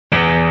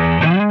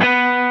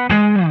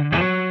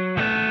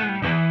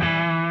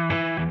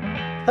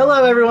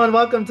Hello, everyone.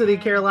 Welcome to the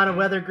Carolina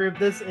Weather Group.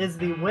 This is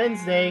the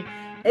Wednesday,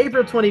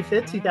 April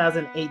 25th,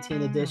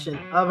 2018 edition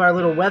of our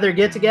little weather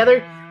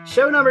get-together,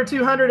 show number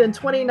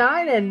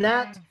 229, and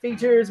that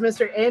features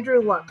Mr.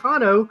 Andrew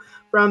Lacano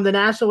from the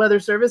National Weather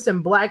Service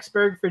in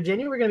Blacksburg,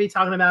 Virginia. We're going to be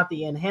talking about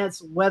the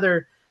enhanced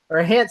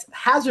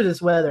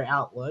hazardous weather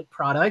outlook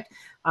product.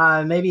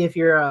 Maybe if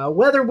you're a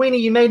weather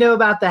weenie, you may know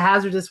about the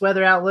hazardous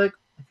weather outlook.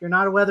 If you're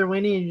not a weather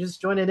weenie and you're just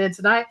joining in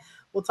tonight,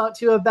 we'll talk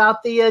to you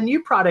about the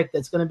new product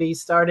that's going to be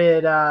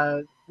started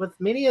with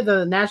many of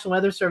the National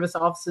Weather Service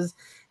offices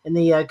in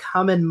the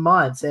coming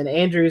months. And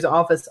Andrew's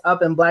office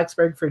up in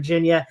Blacksburg,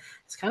 Virginia,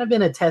 has kind of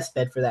been a test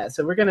bed for that.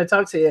 So we're going to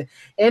talk to you,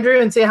 Andrew,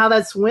 and see how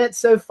that's went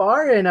so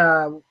far.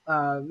 And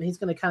he's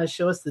going to kind of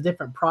show us the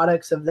different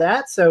products of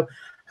that. So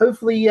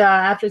hopefully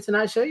after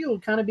tonight's show, you'll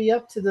kind of be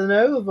up to the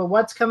know of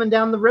what's coming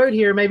down the road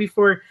here, maybe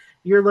for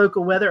your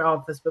local weather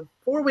office. But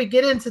before we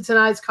get into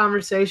tonight's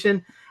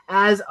conversation,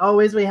 as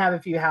always, we have a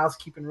few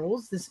housekeeping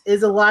rules. This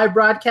is a live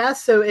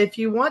broadcast, so if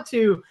you want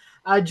to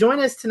join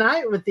us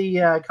tonight with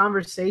the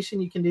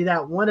conversation, you can do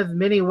that one of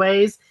many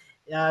ways.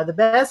 The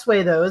best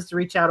way, though, is to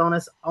reach out on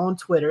us on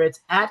Twitter.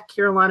 It's at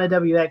Carolina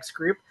WX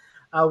Group.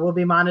 We'll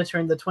be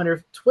monitoring the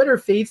Twitter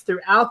feeds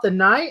throughout the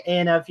night,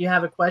 and if you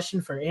have a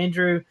question for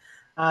Andrew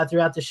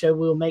throughout the show,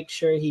 we'll make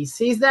sure he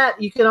sees that.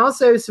 You can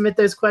also submit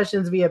those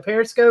questions via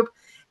Periscope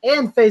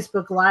and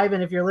Facebook Live,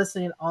 and if you're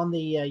listening on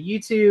the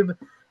YouTube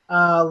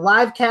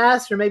live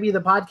cast or maybe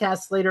the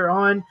podcast later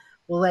on,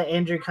 we'll let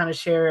Andrew kind of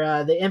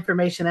share the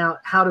information out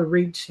how to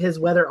reach his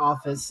weather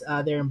office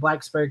there in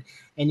Blacksburg,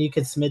 and you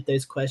can submit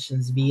those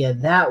questions via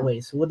that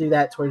way. So we'll do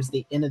that towards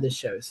the end of the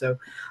show. So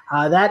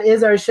that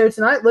is our show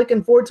tonight.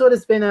 Looking forward to it.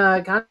 It's been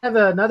kind of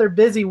another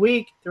busy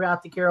week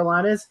throughout the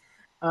Carolinas.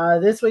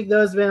 This week, though,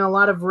 has been a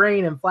lot of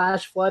rain and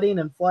flash flooding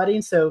and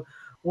flooding. So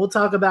we'll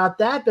talk about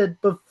that. But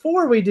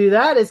before we do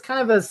that, it's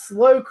kind of a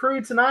slow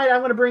crew tonight.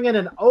 I'm going to bring in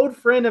an old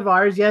friend of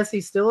ours. Yes,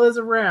 he still is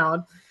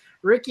around.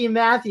 Ricky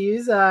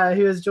Matthews,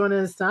 who is joining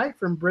us tonight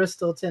from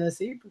Bristol,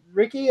 Tennessee.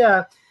 Ricky,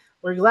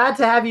 we're glad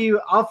to have you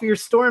off your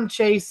Storm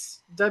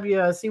Chase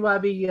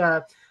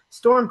CYB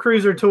Storm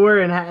Cruiser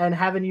tour and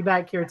having you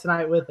back here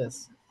tonight with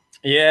us.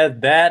 Yeah,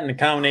 that and a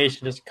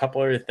combination, just a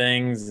couple other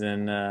things.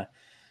 And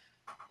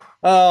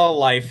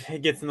life,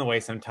 it gets in the way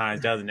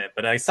sometimes, doesn't it?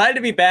 But excited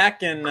to be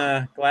back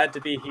and glad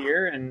to be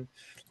here and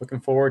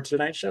looking forward to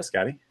tonight's show,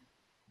 Scotty.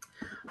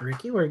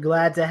 Ricky, we're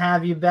glad to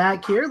have you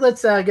back here.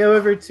 Let's go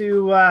over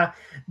to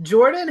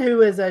Jordan,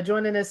 who is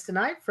joining us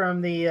tonight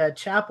from the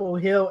Chapel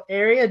Hill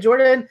area.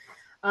 Jordan,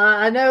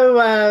 I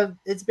know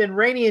it's been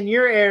rainy in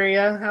your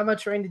area. How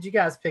much rain did you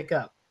guys pick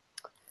up?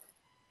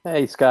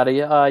 Hey, Scotty.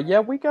 Yeah,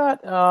 we got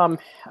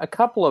a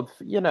couple of,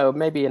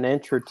 maybe an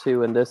inch or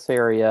two in this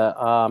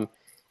area.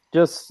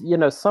 Just,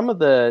 some of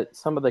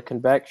the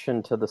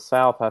convection to the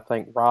south, I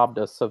think, robbed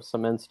us of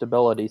some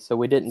instability. So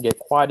we didn't get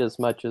quite as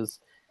much as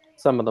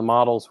some of the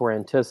models were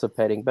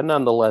anticipating, but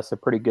nonetheless, a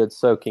pretty good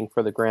soaking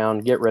for the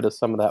ground, get rid of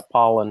some of that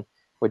pollen,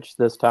 which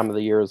this time of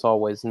the year is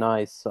always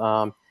nice.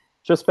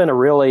 Just been a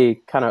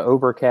really kind of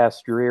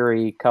overcast,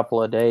 dreary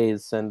couple of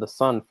days, and the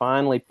sun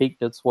finally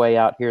peeked its way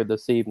out here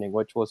this evening,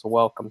 which was a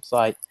welcome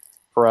sight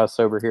for us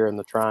over here in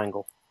the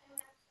Triangle.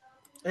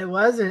 It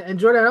was, and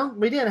Jordan,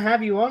 we didn't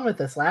have you on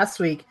with us last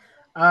week.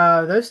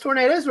 Those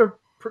tornadoes were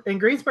in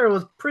Greensboro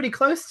was pretty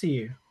close to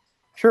you.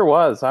 Sure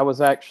was. I was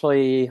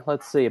actually,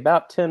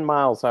 about 10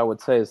 miles, I would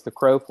say, as the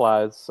crow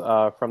flies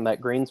from that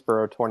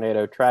Greensboro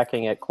tornado,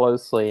 tracking it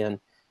closely. And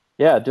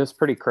yeah, just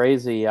pretty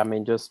crazy. I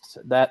mean, just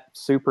that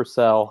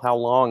supercell, how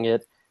long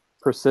it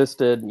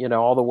persisted,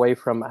 all the way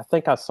from, I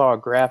think I saw a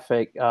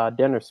graphic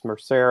Dennis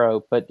Mercero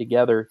put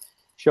together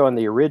showing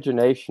the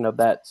origination of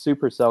that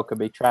supercell could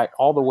be tracked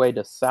all the way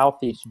to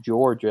southeast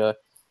Georgia.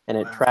 And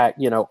it tracked,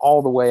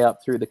 all the way up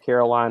through the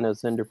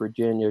Carolinas into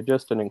Virginia.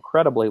 Just an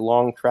incredibly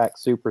long track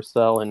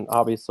supercell, and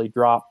obviously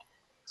dropped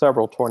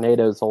several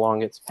tornadoes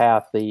along its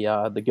path.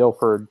 The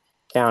Guilford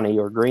County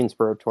or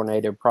Greensboro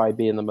tornado probably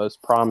being the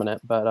most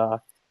prominent. But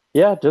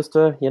yeah, just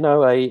a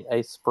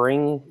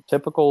spring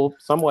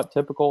somewhat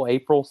typical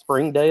April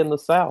spring day in the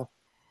South.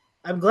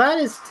 I'm glad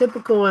it's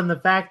typical in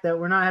the fact that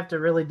we're not have to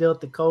really deal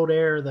with the cold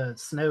air or the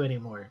snow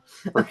anymore.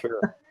 For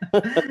sure.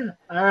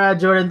 All right,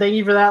 Jordan, thank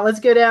you for that. Let's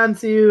go down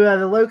to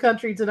the low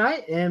country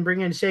tonight and bring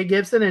in Shay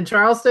Gibson in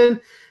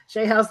Charleston.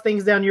 Shay, how's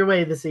things down your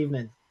way this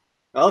evening?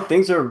 Well,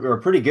 things are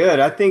pretty good.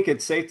 I think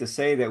it's safe to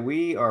say that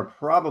we are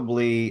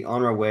probably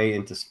on our way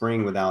into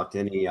spring without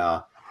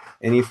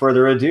any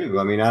further ado.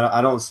 I mean,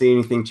 I don't see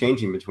anything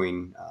changing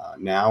between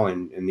now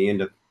and the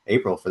end of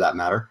April, for that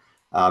matter.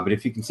 But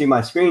if you can see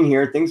my screen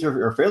here, things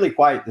are fairly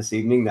quiet this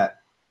evening.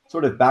 That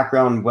sort of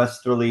background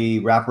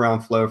westerly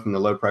wraparound flow from the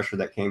low pressure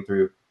that came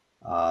through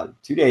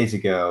 2 days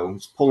ago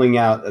is pulling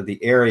out of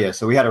the area.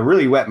 So we had a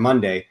really wet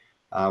Monday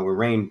where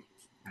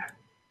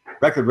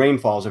record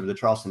rainfalls over the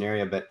Charleston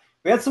area. But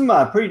we had some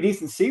pretty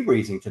decent sea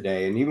breezing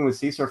today. And even with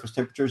sea surface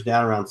temperatures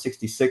down around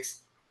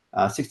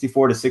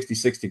 64 to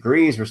 66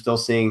 degrees, we're still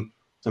seeing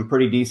some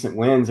pretty decent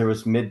winds. There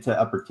was mid to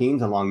upper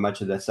teens along much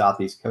of the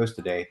southeast coast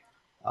today.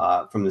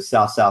 from the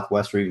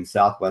south-southwest or even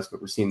southwest,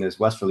 but we're seeing those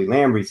westerly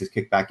land breezes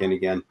kick back in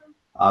again.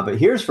 But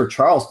here's for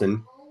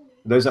Charleston.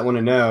 For those that want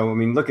to know, I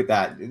mean, look at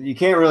that. You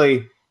can't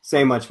really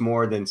say much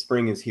more than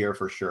spring is here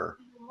for sure.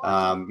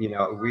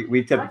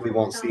 We typically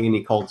won't see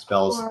any cold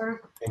spells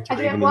enter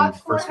even in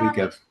the first week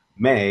of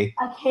May.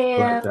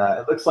 But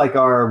it looks like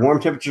our warm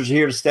temperatures are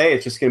here to stay.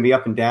 It's just going to be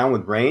up and down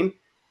with rain,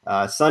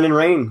 sun and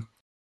rain.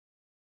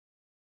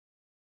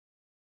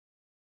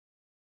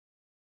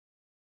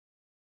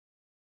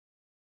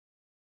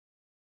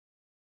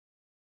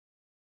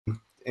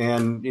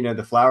 And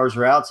the flowers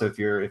are out, so if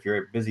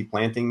you're busy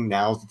planting,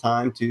 now's the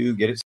time to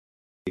get it. If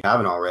you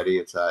haven't already,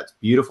 it's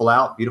beautiful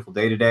out, beautiful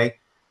day today.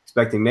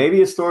 Expecting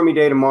maybe a stormy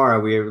day tomorrow.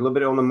 We are a little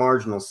bit on the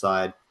marginal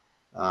side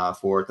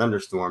for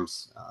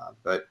thunderstorms,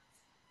 but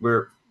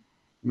we're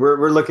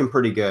looking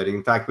pretty good.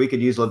 In fact, we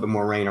could use a little bit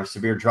more rain. Our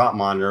severe drought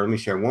monitor. Let me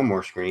share one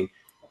more screen.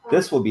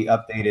 This will be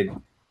updated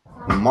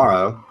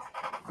tomorrow,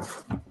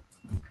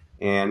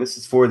 and this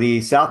is for the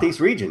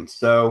southeast region.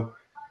 So.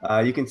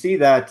 You can see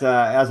that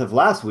as of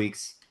last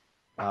week's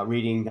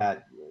reading,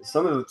 that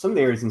some of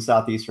the areas in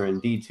southeast are in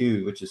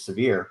D2, which is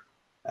severe,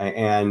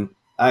 and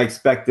I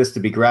expect this to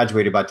be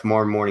graduated by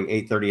tomorrow morning,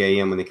 8:30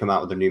 a.m. when they come out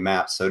with their new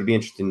maps. So it'll be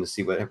interesting to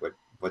see what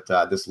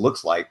this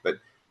looks like. But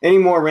any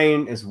more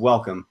rain is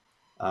welcome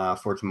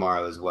for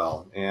tomorrow as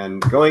well.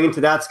 And going into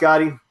that,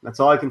 Scotty,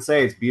 that's all I can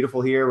say. It's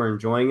beautiful here. We're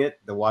enjoying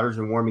it. The waters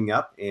are warming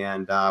up,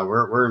 and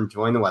we're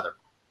enjoying the weather.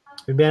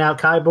 We've been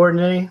out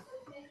kiteboarding any?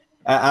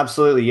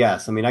 Absolutely,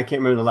 yes. I mean, I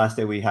can't remember the last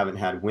day we haven't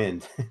had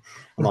wind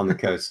along the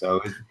coast.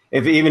 So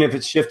even if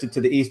it's shifted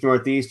to the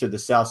east-northeast or the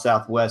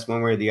south-southwest,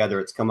 one way or the other,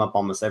 it's come up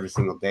almost every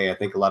single day. I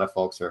think a lot of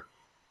folks are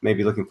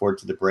maybe looking forward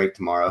to the break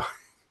tomorrow.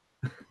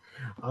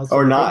 Awesome.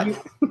 Or not.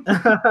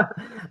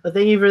 Well,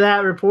 thank you for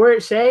that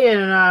report, Shay.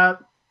 And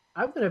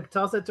I'm going to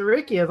toss it to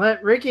Ricky and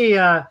let Ricky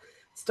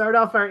start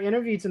off our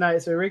interview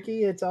tonight. So,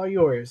 Ricky, it's all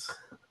yours.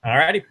 All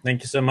righty.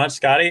 Thank you so much,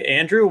 Scotty.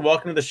 Andrew,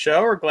 welcome to the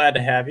show. We're glad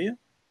to have you.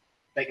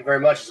 Thank you very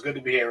much. It's good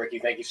to be here, Ricky.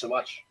 Thank you so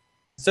much.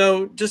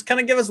 So just kind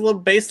of give us a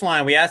little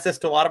baseline. We asked this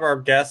to a lot of our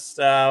guests.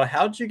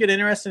 How did you get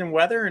interested in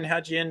weather, and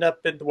how did you end up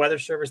at the weather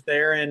service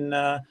there in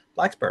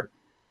Blacksburg?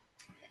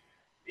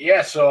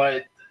 Yeah, so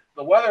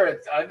the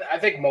weather, I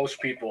think most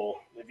people,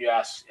 if you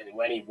ask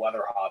any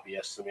weather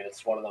hobbyist, I mean,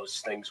 it's one of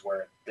those things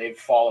where they've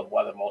followed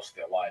weather most of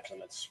their lives,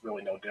 and it's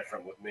really no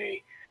different with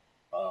me.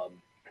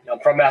 I'm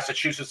from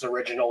Massachusetts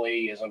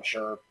originally, as I'm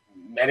sure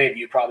many of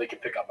you probably can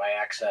pick up my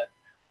accent,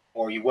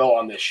 or you will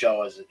on this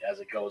show as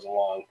it goes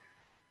along.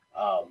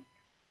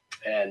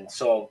 And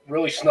so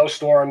really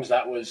snowstorms,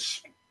 that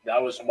was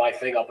my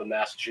thing up in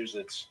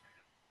Massachusetts.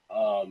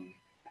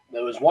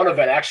 There was one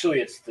event,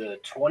 actually it's the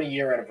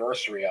 20-year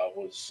anniversary of,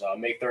 was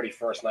May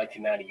 31st,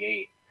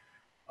 1998.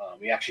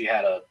 We actually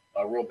had a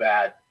real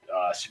bad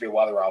severe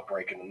weather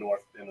outbreak in the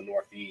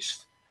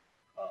Northeast.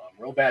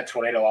 Real bad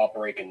tornado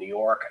outbreak in New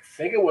York. I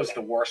think it was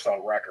the worst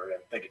on record. I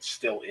think it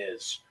still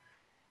is.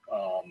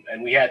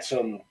 And we had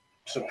some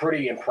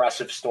pretty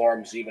impressive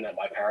storms even at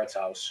my parents'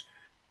 house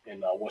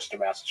in Worcester,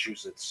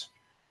 Massachusetts.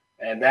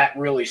 And that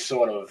really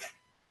sort of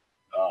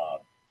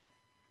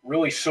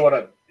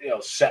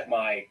set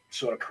my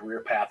sort of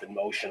career path in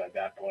motion at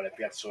that point. I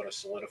think that sort of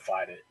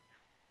solidified it.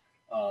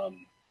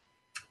 And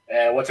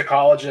I went to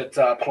college at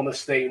Plymouth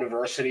State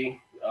University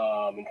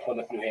in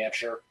Plymouth, New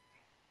Hampshire.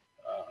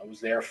 I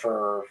was there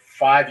for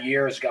 5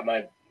 years, got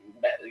my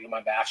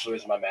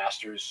bachelor's and my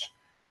master's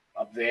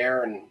up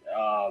there. And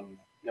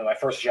my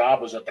first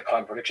job was at the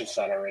Climate Prediction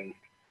Center in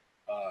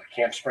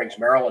Camp Springs,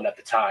 Maryland at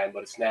the time,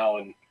 but it's now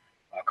in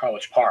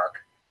College Park.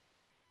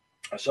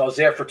 So I was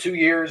there for 2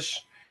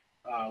 years,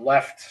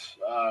 left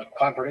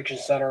Climate Prediction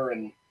Center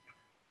in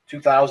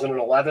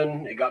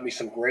 2011. It got me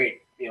some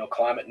great,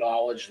 climate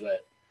knowledge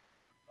that,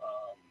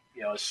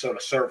 has sort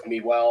of served me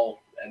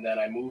well. And then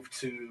I moved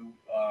to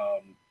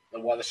the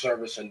Weather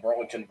Service in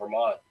Burlington,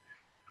 Vermont,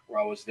 where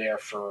I was there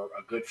for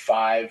a good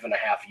 5.5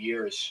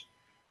 years.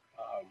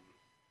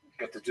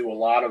 Got to do a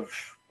lot of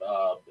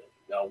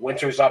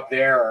winters up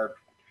there.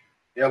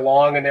 They're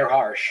long and they're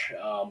harsh,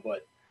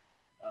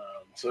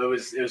 so it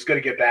was good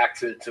to get back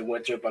to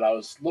winter. But I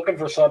was looking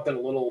for something a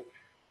little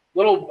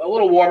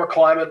warmer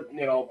climate,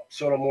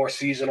 sort of more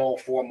seasonal,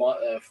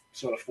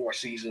 4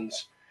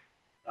 seasons.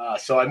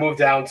 So I moved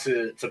down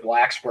to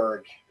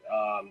Blacksburg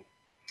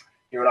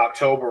here in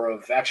October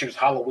of, actually it was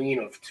Halloween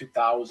of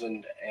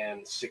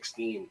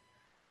 2016.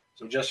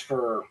 So just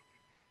for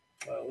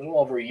a little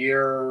over a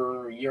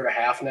year and a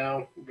half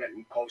now,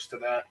 getting close to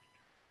that.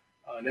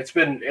 And it's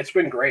been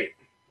great.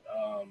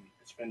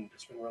 It's been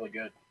really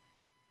good.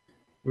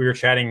 We were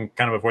chatting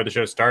kind of before the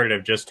show started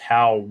of just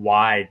how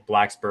wide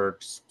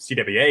Blacksburg's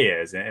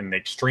CWA is and the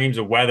extremes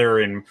of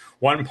weather in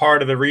one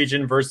part of the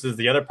region versus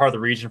the other part of the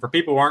region. For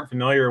people who aren't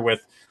familiar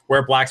with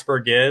where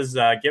Blacksburg is,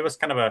 give us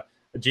kind of a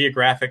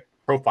geographic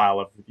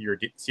profile of your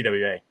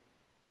CWA.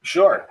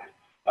 Sure.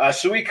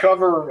 So we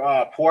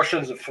cover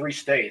portions of 3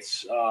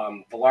 states,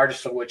 the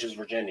largest of which is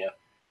Virginia.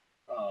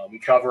 We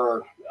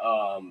cover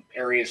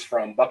areas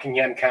from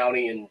Buckingham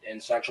County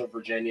in central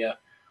Virginia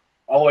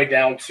all the way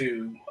down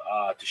to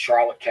to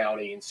Charlotte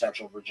County in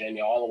central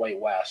Virginia, all the way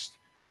west.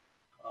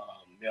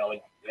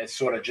 It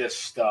sort of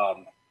just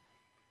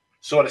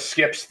sort of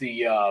skips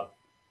the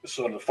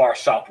sort of the far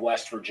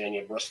southwest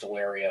Virginia, Bristol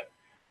area.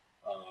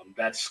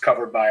 That's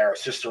covered by our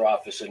sister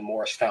office in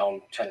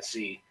Morristown,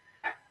 Tennessee.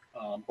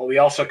 But we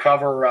also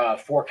cover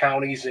 4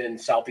 counties in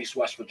southeast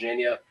West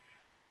Virginia,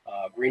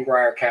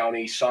 Greenbrier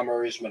County,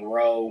 Summers,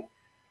 Monroe,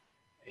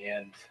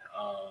 and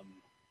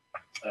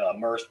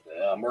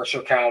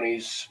Mercer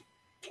counties.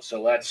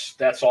 So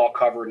that's all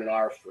covered in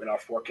our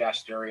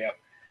forecast area.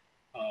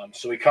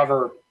 So we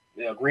cover,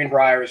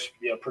 Greenbrier is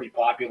pretty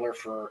popular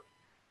for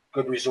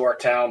good resort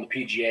town, the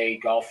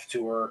PGA Golf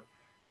Tour.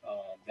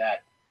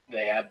 That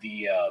they have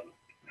the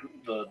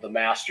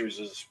Masters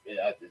is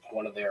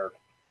one of their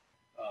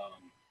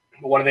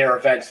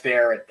events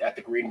there at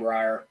the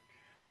Greenbrier.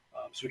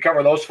 So we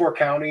cover those 4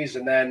 counties,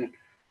 and then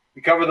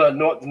we cover the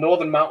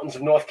northern mountains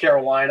of North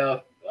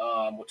Carolina,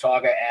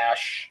 Watauga,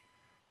 Ashe,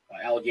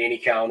 Allegheny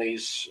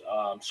counties,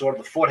 sort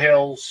of the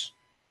foothills,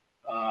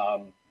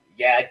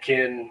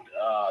 Yadkin,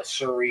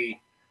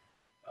 Surrey,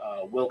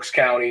 Wilkes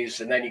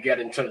counties, and then you get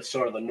into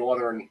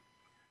the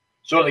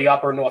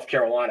upper North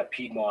Carolina,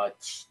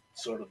 Piedmont,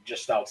 sort of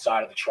just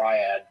outside of the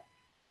Triad,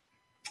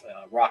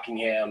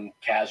 Rockingham,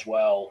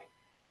 Caswell,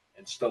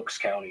 and Stokes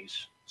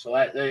counties. So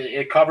that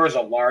it covers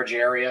a large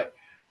area.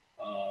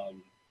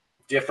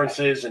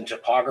 Differences in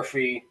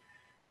topography.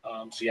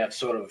 So you have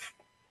sort of,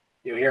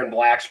 here in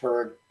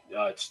Blacksburg,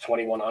 it's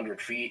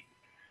 2,100 feet,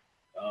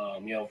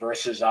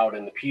 versus out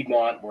in the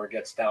Piedmont where it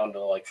gets down to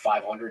like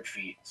 500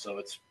 feet. So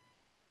it's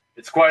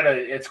quite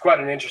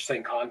an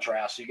interesting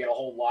contrast. You get a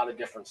whole lot of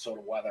different sort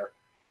of weather,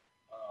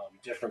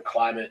 different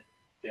climate.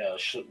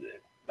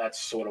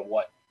 That's sort of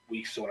what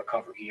we sort of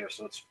cover here.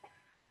 So it's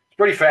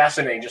pretty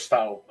fascinating just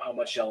how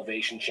much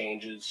elevation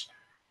changes,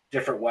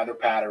 different weather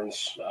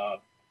patterns,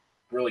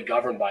 really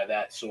governed by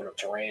that sort of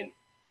terrain.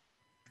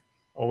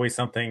 Always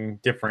something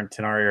different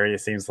in our area,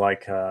 seems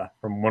like,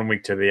 from one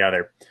week to the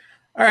other.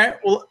 All right,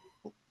 well,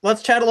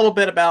 let's chat a little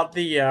bit about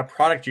the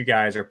product you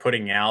guys are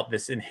putting out,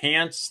 this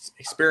enhanced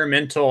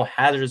experimental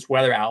hazardous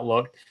weather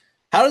outlook.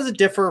 How does it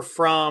differ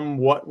from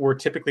what we're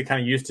typically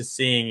kind of used to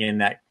seeing in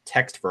that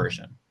text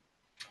version?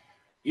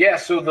 Yeah,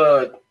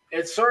 so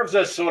it serves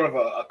as sort of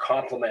a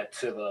complement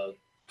to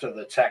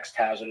the text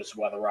hazardous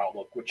weather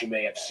outlook, which you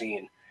may have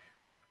seen.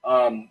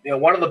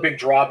 One of the big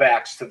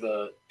drawbacks to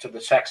the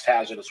text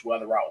hazardous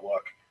weather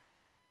outlook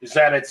is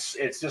that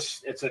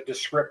it's a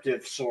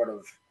descriptive sort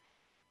of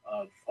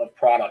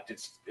product.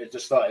 It's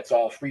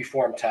all free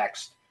form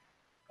text.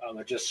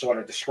 It just sort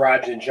of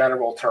describes in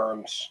general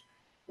terms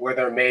where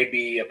there may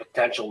be a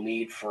potential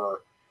need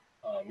for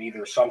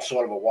either some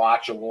sort of a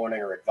watch, a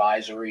warning, or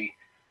advisory,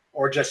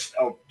 or just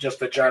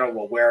a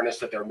general awareness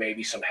that there may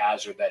be some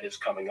hazard that is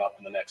coming up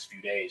in the next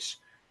few days.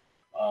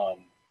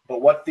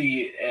 But what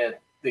the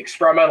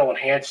experimental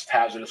enhanced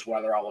hazardous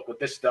weather outlook, what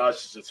this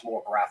does is it's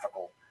more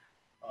graphical.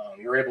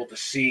 You're able to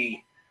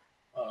see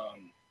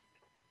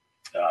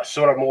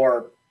sort of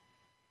more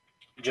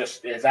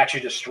it's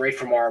actually just straight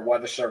from our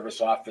Weather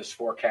Service office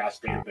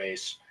forecast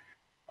database.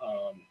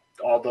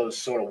 All those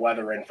sort of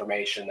weather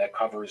information that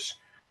covers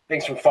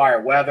things from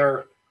fire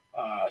weather,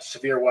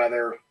 severe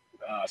weather,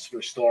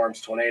 severe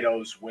storms,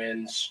 tornadoes,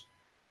 winds,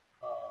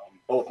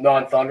 both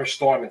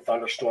non-thunderstorm and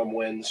thunderstorm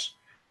winds.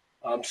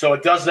 So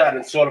it does that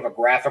in sort of a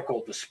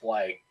graphical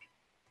display.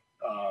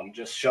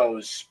 Just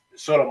shows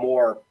sort of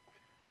more.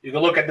 You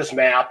can look at this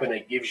map and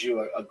it gives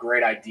you a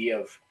great idea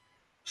of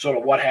sort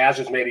of what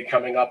hazards may be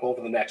coming up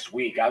over the next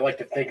week. I like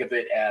to think of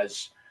it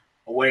as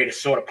a way to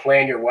sort of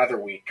plan your weather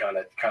week kind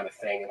of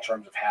thing in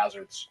terms of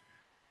hazards.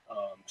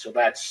 So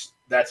that's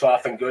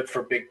often good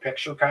for big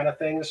picture kind of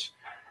things,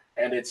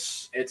 and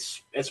it's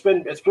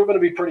proven to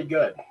be pretty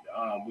good.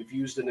 We've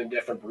used it in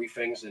different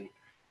briefings and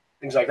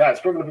things like that.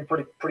 It's proven to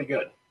be pretty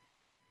good.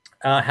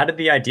 How did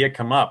the idea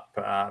come up?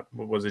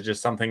 Was it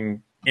just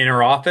something in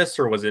our office,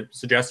 or was it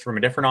suggested from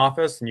a different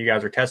office and you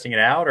guys are testing it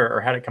out,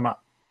 or how did it come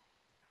up?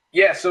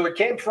 Yeah, so it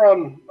came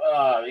from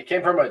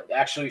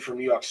actually from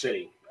New York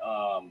City.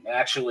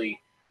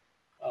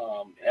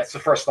 That's the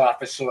first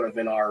office sort of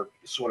in our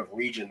sort of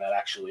region that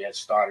actually had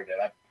started it.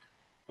 I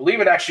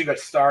believe it actually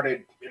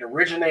it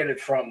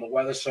originated from the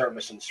Weather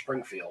Service in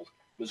Springfield,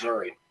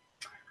 Missouri.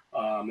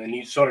 And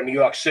New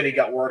York City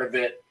got word of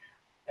it,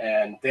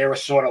 and they were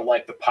sort of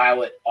like the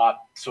pilot,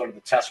 sort of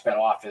the test bed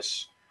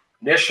office,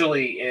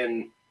 initially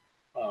in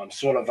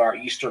sort of our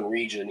eastern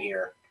region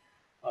here.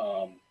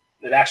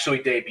 It actually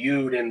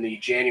debuted in the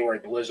January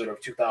blizzard of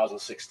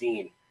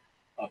 2016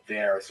 up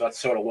there. So that's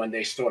sort of when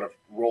they sort of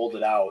rolled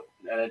it out,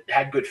 and it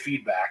had good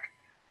feedback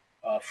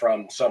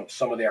from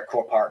some of their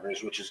core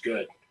partners, which is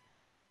good.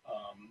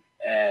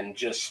 And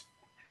just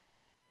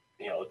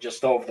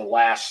over the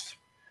last,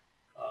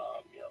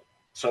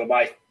 so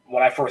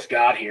when I first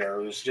got here,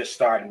 it was just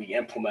starting to be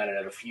implemented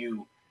at a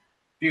few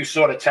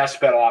sort of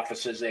test bed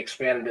offices. They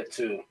expanded it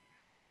to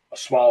a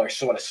smaller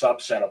sort of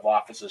subset of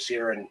offices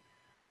here, and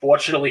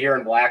fortunately here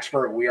in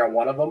Blacksburg, we are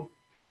one of them.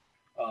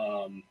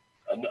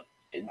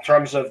 In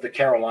terms of the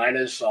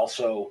Carolinas,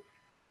 also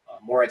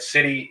Morehead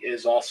City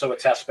is also a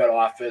test bed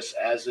office,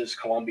 as is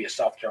Columbia,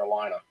 South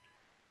Carolina.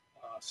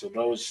 So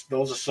those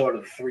are sort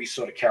of the three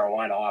sort of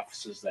Carolina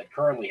offices that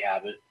currently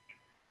have it.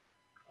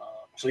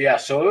 So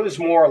it was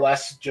more or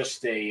less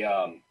just it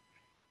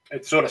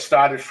sort of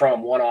started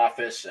from one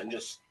office, and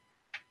just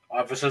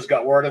offices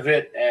got word of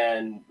it,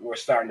 and we're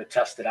starting to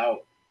test it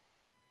out.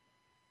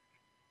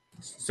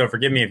 So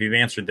forgive me if you've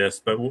answered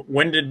this, but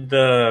when did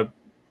the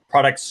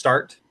product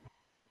start?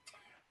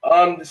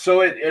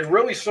 So it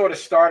really sort of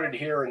started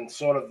here in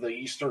sort of the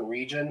Eastern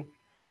region.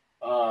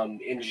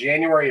 In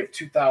January of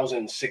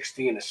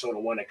 2016 is sort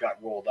of when it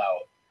got rolled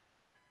out.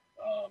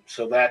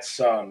 So that's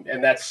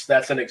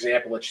an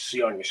example that you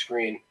see on your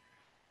screen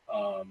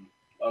of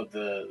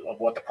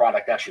what the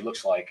product actually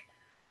looks like.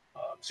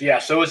 So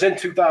it was in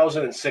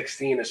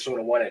 2016 is sort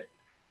of when it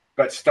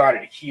got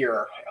started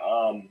here.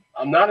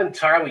 I'm not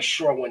entirely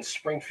sure when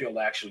Springfield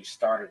actually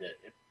started it.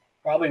 It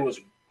probably was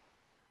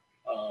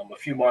a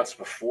few months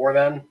before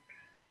then,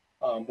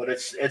 but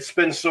it's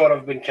been sort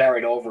of been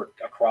carried over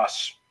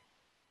across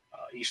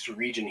Eastern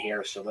region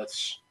here. So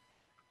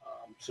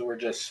so we're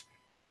just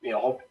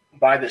hope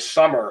by this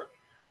summer,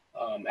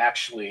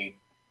 actually,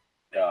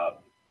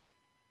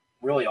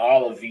 really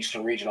all of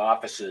Eastern region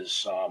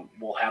offices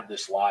will have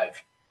this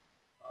live.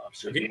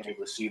 So you'll be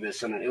able to see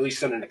this at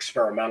least in an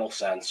experimental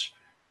sense,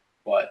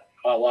 but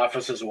all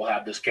offices will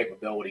have this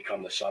capability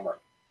come this summer.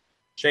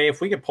 Jay,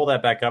 if we could pull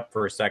that back up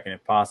for a second,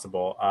 if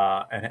possible,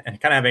 and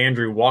kind of have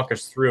Andrew walk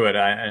us through it,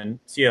 and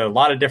see a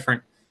lot of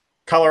different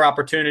color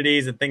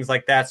opportunities and things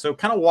like that. So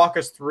kind of walk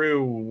us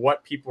through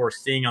what people are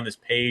seeing on this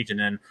page, and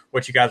then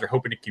what you guys are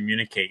hoping to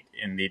communicate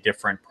in the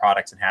different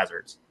products and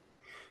hazards.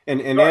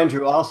 And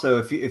Andrew, also,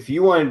 if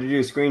you wanted to do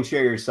a screen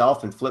share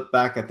yourself and flip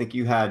back, I think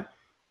you had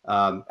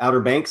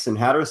Outer Banks and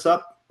Hatteras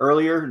up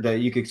earlier, that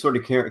you could sort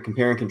of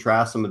compare and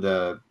contrast some of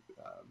the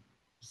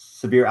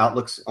severe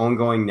outlooks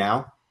ongoing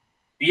now.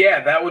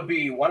 Yeah, that would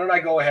be. Why don't I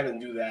go ahead and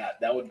do that?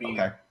 That would be.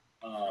 Okay.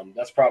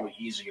 That's probably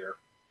easier.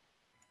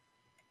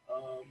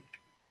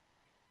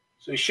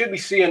 So you should be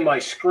seeing my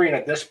screen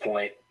at this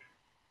point.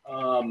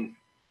 And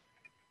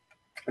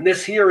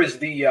this here is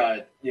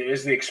the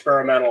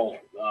experimental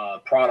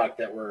product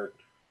that we're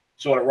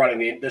sort of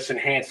running, this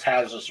enhanced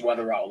hazardous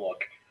weather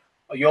outlook.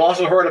 You'll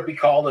also heard it be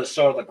called as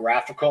sort of the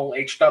graphical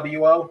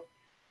HWO,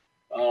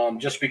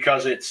 just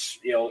because it's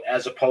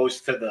as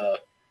opposed to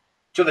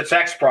the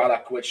text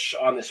product, which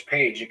on this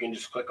page you can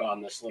just click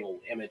on this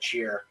little image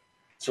here.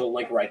 So a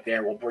link right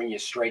there will bring you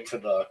straight to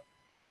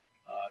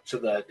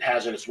the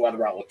hazardous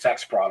weather outlook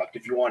text product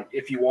if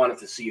you wanted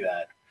to see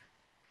that.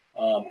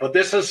 But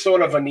this is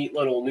sort of a neat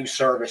little new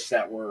service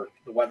that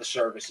the Weather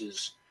Service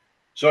is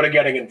sort of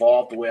getting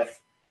involved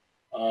with.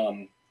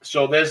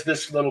 So there's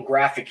this little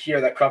graphic here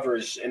that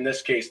covers, in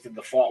this case, the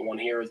default one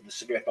here is the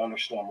severe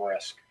thunderstorm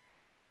risk.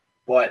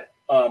 But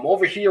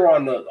over here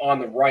on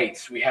the right,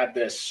 we have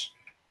this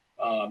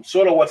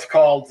sort of what's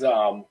called,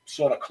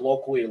 sort of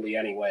colloquially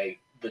anyway,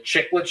 the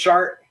chiclet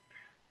chart.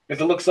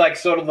 Because it looks like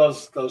sort of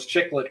those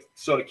chiclet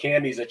sort of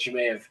candies that you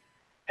may have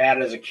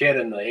had as a kid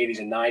in the 80s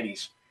and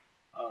 90s.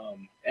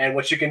 And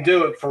what you can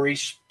do for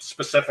each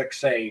specific,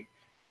 say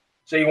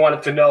you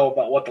wanted to know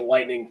about what the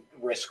lightning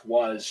risk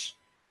was,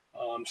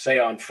 say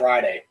on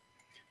Friday,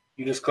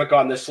 you just click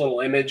on this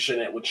little image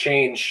and it would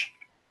change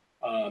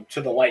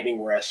to the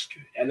lightning risk.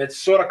 And it's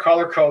sort of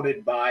color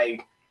coded by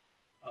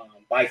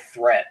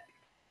threat.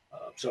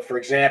 So for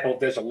example, if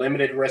there's a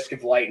limited risk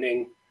of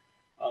lightning,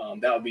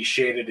 that would be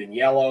shaded in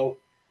yellow.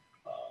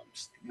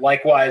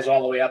 Likewise,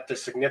 all the way up to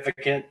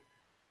significant,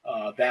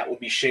 that would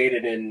be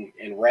shaded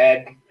in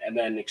red, and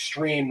then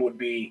extreme would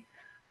be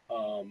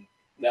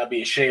that'd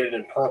be shaded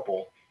in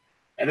purple.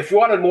 And if you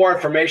wanted more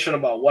information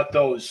about what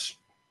those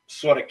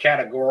sort of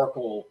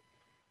categorical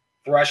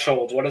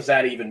thresholds, what does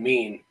that even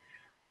mean?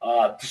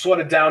 Sort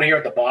of down here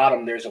at the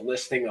bottom, there's a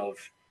listing of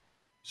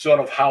sort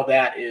of how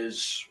that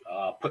is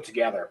put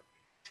together.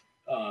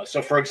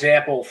 So, for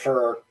example,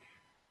 for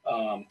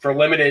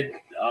limited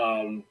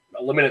a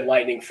limited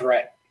lightning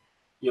threat,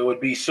 it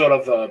would be sort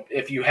of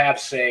if you have,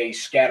 say,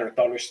 scattered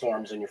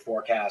thunderstorms in your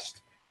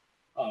forecast,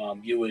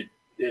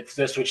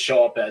 this would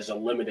show up as a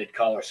limited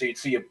color. So you'd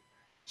see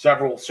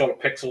several sort of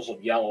pixels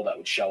of yellow that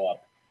would show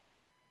up.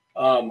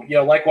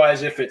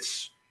 Likewise, if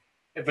it's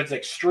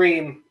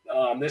extreme,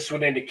 this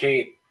would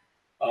indicate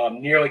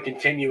nearly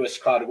continuous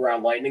cloud to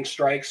ground lightning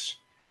strikes.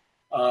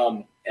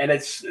 And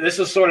this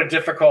is sort of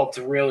difficult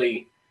to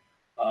really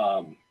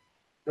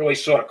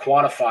sort of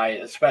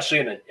quantify, especially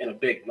in a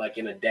big, like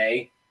in a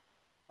day.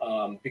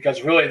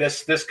 Because really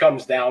this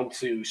comes down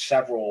to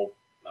several,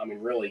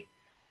 really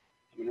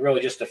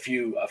just a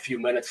few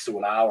minutes to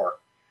an hour.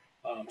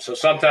 So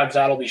sometimes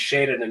that'll be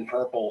shaded in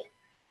purple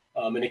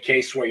in a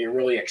case where you're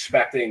really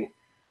expecting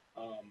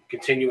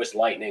continuous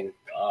lightning,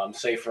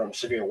 say from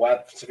severe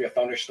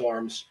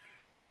thunderstorms,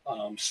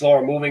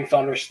 slower moving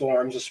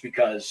thunderstorms, just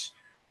because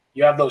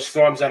you have those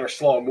storms that are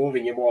slower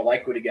moving, you're more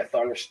likely to get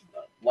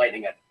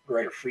lightning at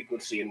greater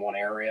frequency in one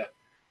area.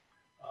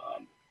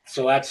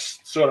 So that's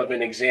sort of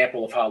an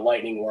example of how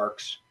lightning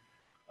works,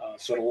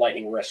 sort of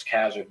lightning risk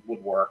hazard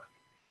would work.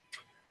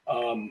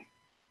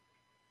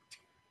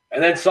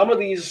 And then some of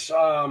these,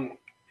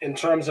 in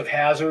terms of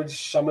hazards,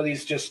 some of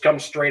these just come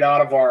straight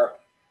out of our,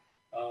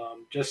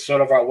 just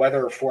sort of our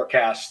weather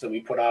forecasts that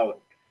we put out,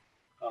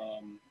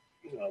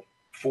 you know,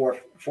 four,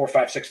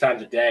 5, 6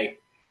 times a day.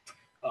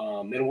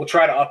 And we'll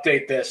try to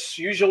update this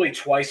usually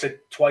twice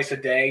a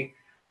day.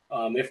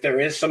 If there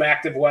is some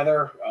active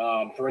weather,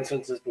 for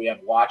instance, if we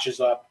have watches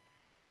up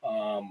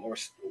or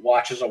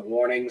watches or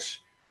warnings,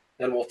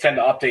 then we'll tend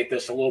to update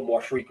this a little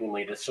more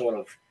frequently to sort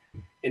of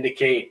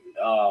indicate,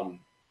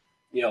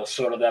 you know,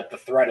 sort of that the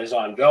threat is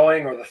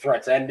ongoing or the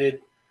threat's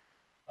ended.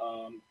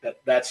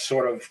 That's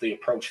sort of the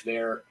approach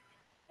there.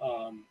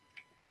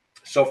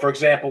 So, for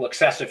example,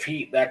 excessive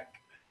heat,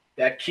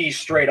 that keys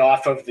straight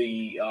off of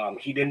the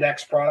heat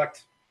index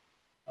product.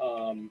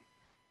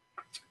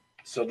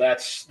 So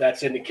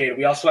that's indicated.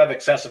 We also have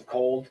excessive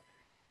cold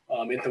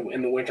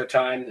in the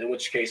wintertime, in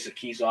which case it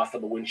keys off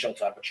of the wind chill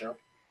temperature.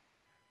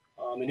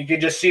 And you can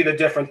just see the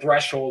different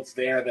thresholds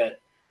there that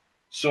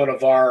sort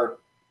of are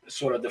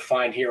sort of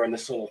defined here in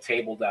this little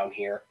table down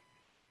here.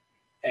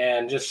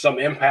 And just some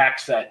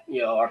impacts that,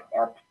 you know,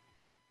 are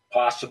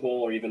possible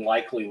or even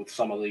likely with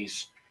some of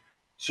these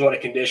sort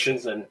of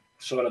conditions, and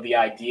sort of the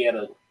idea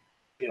to,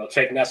 you know,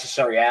 take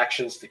necessary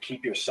actions to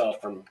keep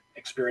yourself from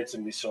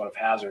experiencing these sort of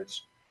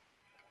hazards.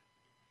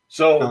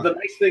 So the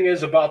nice thing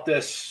is about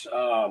this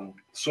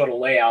sort of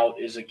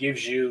layout is it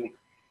gives you,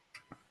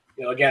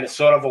 you know, again, it's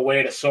sort of a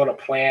way to sort of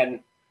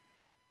plan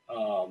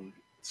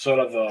sort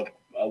of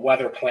a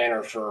weather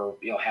planner for,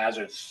 you know,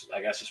 hazards,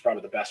 I guess is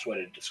probably the best way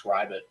to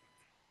describe it.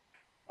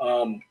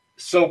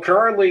 So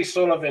currently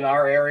sort of in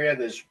our area,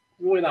 there's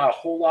really not a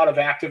whole lot of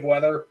active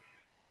weather.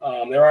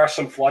 There are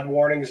some flood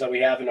warnings that we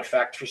have in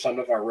effect for some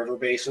of our river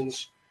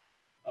basins.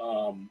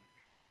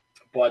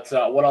 But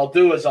what I'll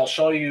do is I'll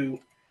show you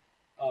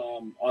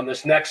on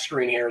this next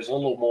screen here is a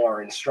little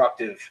more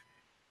instructive,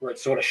 where it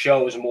sort of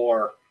shows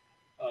more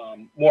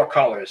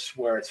colors,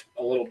 where it's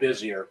a little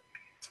busier.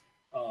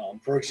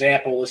 For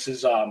example, this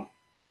is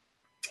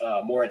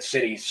Morehead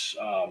City's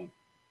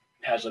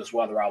hazardous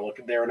weather outlook.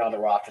 They're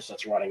another office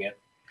that's running it.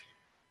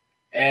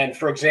 And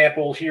for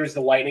example, here's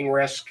the lightning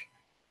risk.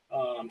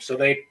 So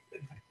they,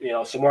 you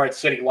know, so Morehead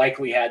City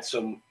likely had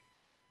some,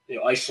 you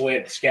know,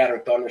 isolated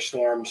scattered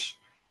thunderstorms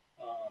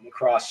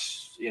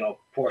across, you know,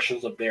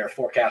 portions of their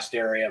forecast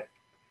area.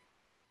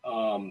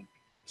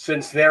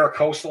 Since they're a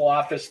coastal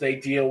office, they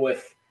deal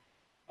with,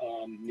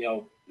 you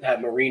know,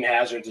 have marine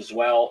hazards as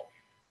well.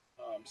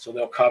 So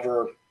they'll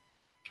cover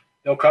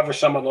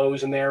some of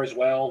those in there as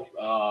well.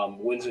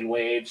 Winds and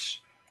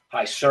waves,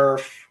 high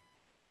surf,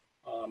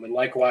 and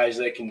likewise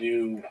they can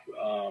do.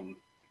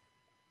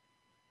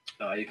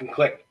 You can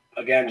click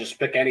again, just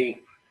pick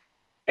any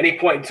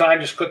point in time.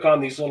 Just click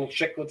on these little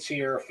chiclets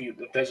here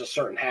if there's a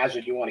certain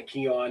hazard you want to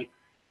key on.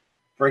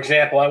 For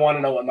example, I want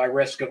to know what my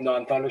risk of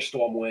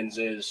non-thunderstorm winds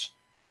is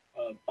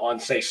on,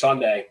 say,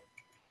 Sunday.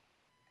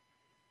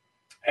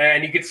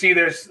 And you can see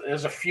there's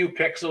a few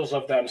pixels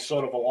of them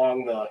sort of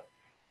along the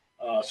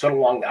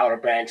Outer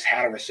Banks,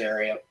 Hatteras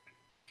area.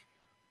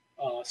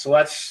 So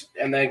that's,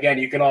 and then again,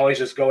 you can always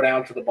just go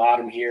down to the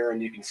bottom here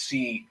and you can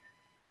see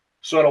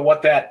sort of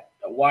what that,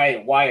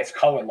 why it's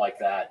colored like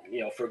that.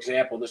 You know, for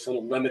example, this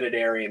little limited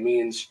area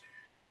means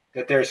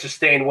that there's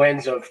sustained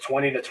winds of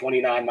 20 to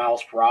 29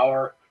 miles per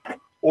hour,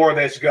 or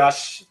there's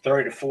gusts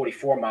 30 to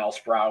 44 miles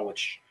per hour,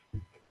 which,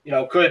 you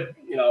know, could,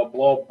 you know,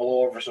 blow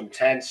over some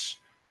tents,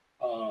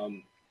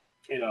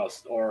 you know,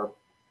 or,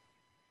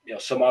 you know,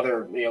 some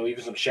other, you know,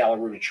 even some shallow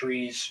rooted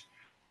trees.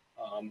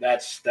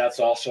 That's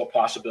also a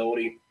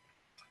possibility.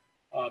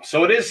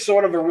 So it is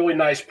sort of a really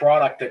nice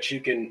product that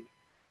you can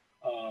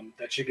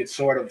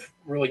sort of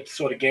really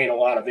sort of gain a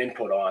lot of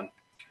input on,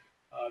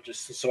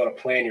 just to sort of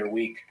plan your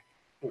week,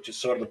 which is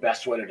sort of the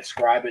best way to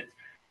describe it.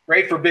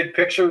 Great for big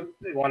picture.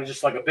 You want to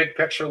just like a big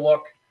picture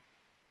look,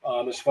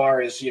 as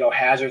far as, you know,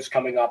 hazards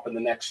coming up in the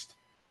next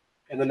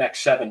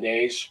 7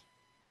 days.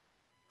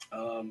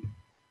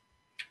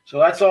 So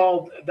that's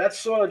all. That's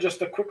sort of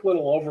just a quick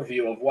little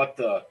overview of what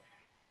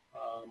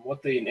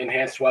the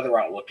enhanced weather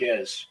outlook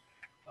is.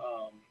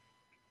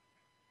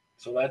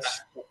 So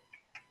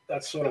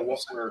that's sort of what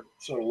we're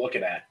sort of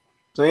looking at.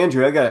 So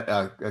Andrew, I got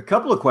a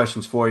couple of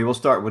questions for you. We'll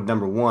start with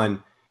number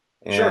one,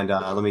 and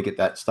Sure. let me get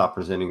that. Stop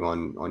presenting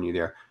on you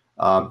there.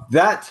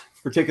 That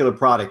particular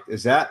product,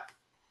 is that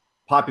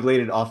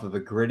populated off of a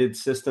gridded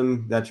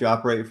system that you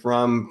operate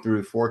from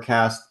through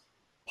forecast,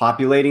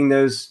 populating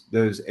those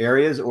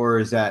areas, or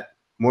is that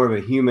more of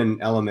a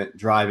human element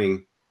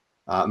driving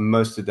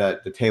most of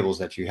the tables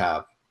that you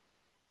have?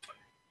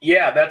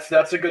 Yeah,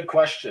 that's a good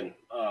question.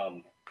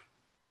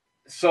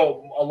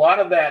 So a lot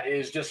of that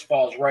just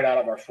falls right out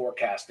of our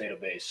forecast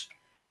database,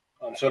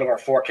 sort of our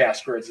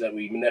forecast grids that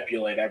we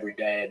manipulate every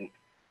day, and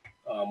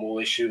we'll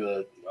issue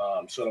the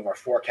sort of our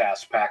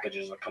forecast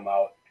packages that come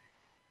out.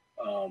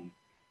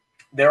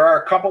 There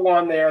are a couple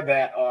on there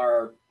that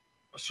are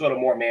sort of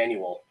more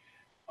manual.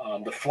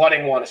 The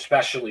flooding one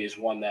especially is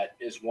one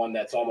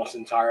that's almost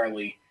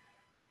entirely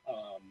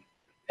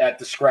at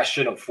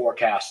discretion of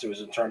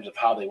forecasters in terms of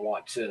how they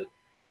want to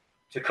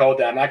code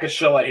that. And I could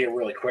show that here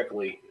really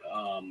quickly.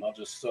 I'll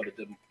just sort of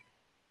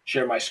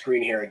share my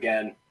screen here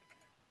again,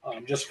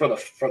 just for the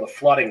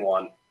flooding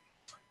one.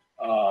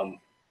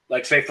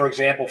 Like say, for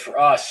example, for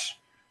us,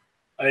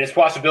 I mean, it's a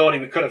possibility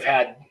we could have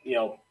had,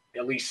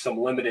 at least some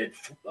limited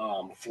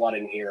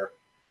flooding here,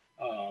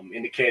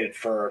 indicated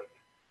for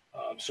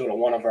sort of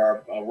one of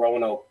our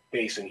Roanoke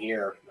Basin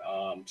here,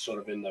 sort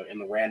of in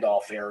the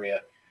Randolph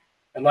area.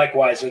 And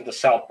likewise into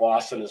South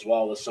Boston as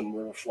well. There's some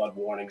river flood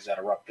warnings that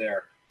are up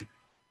there.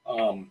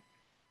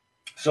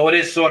 So it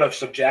is sort of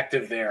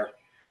subjective there.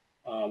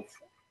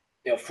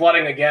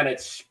 Flooding again,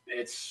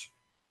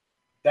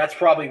 that's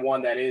probably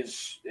one that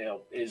is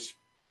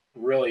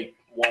really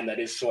one that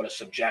is sort of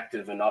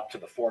subjective and up to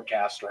the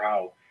forecaster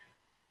how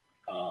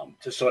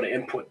to sort of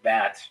input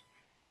that.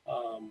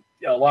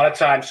 A lot of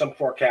times some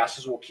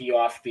forecasters will key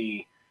off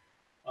the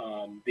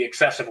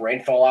excessive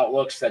rainfall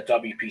outlooks that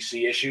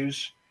WPC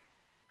issues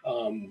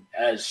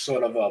as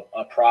sort of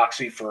a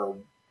proxy for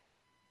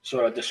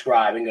sort of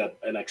describing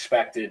an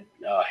expected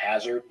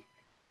hazard.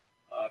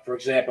 For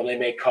example, they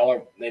may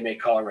color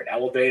it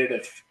elevated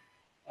if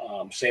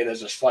say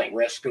there's a slight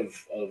risk of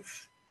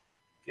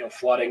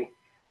flooding.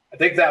 I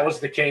think that was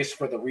the case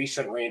for the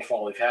recent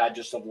rainfall we've had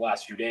just over the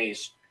last few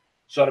days,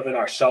 sort of in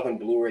our southern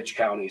Blue Ridge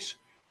counties,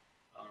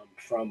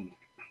 from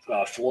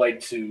Floyd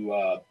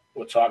to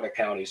Watauga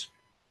counties.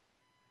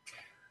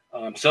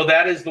 So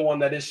that is the one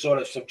that is sort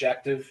of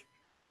subjective.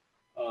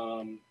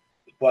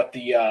 But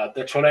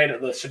the tornado,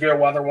 the severe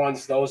weather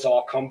ones, those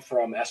all come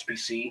from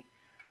SPC.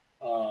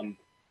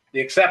 The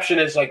exception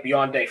is like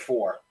beyond day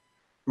 4.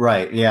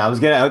 Right. Yeah,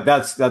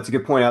 that's a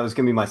good point. That was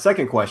gonna be my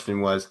second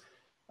question was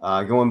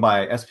going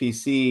by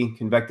SPC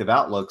convective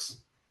outlooks.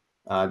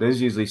 Those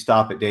usually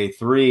stop at day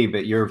 3,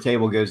 but your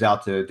table goes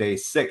out to day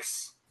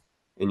 6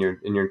 in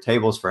your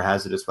tables for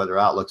hazardous weather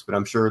outlooks. But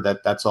I'm sure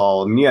that's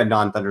all. I mean, you had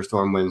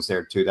non-thunderstorm winds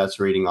there too. That's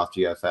reading off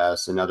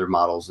GFS and other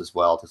models as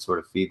well to sort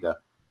of feed the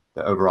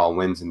overall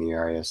winds in the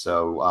area.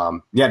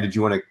 So did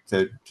you want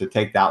to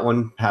take that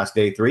one past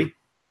day 3?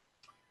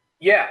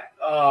 Yeah.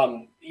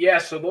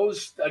 So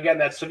those, again,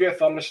 that severe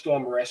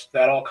thunderstorm risk,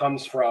 that all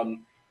comes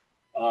from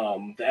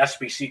the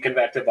SPC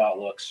convective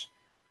outlooks.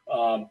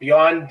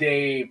 Beyond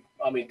day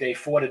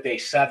 4 to day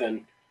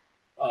 7,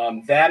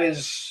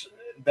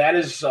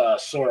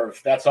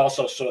 that's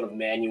also sort of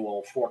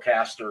manual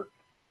forecaster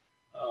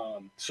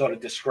sort of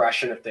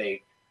discretion if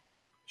they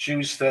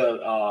choose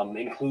to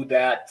include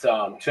that.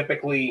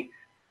 Typically,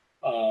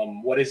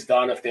 what is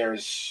done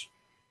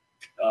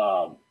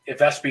if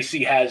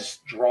SPC has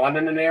drawn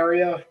in an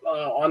area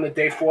on the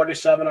day 4 to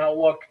 7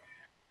 outlook,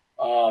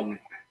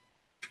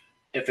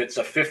 if it's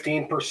a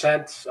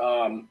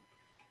 15%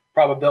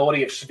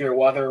 probability of severe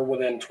weather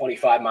within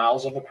 25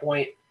 miles of a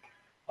point,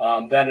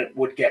 then it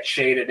would get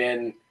shaded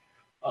in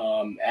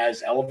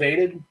as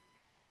elevated.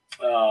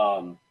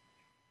 So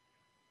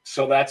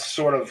that's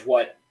sort of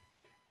what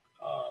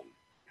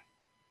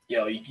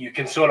you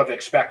can sort of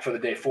expect for the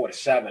day 4 to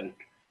 7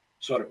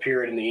 sort of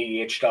period in the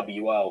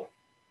EHWO.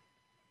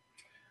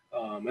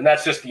 And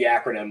that's just the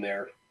acronym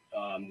there,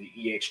 the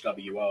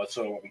EHWO. It's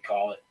sort of what we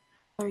call it.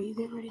 Are you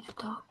getting ready to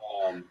talk?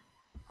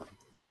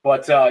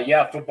 But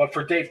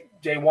for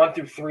day 1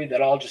 through 3,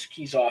 that all just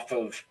keys off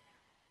of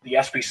the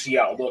SPC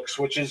outlooks,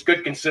 which is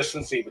good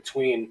consistency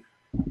between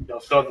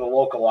sort of the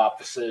local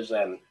offices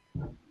and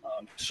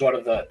sort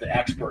of the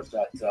experts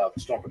at the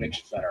Storm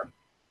Prediction Center.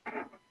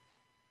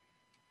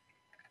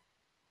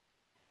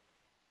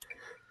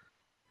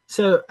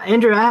 So,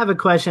 Andrew, I have a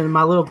question.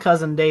 My little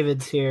cousin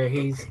David's here.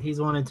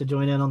 He's wanted to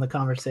join in on the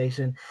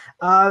conversation.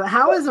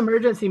 How is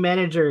emergency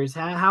managers?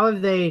 How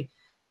have they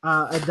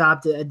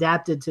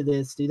adapted to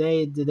this? Do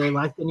they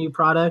like the new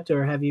product,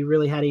 or have you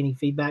really had any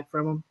feedback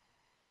from them?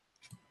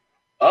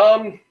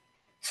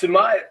 To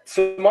my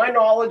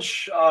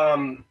knowledge,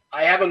 I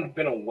haven't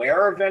been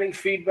aware of any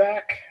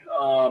feedback.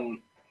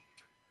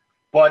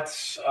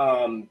 But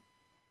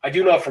I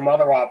do know from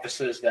other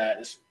offices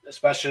that,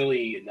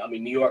 especially,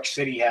 New York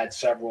City had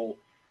several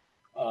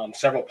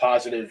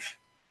positive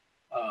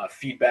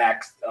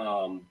feedbacks,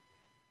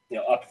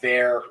 up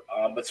there.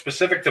 But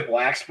specific to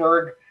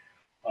Blacksburg,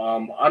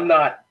 I'm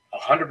not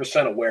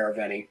 100% aware of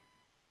any.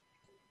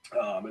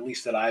 At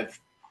least that I've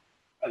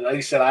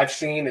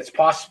seen. It's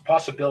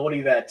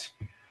possibility that,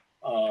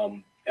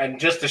 and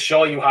just to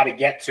show you how to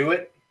get to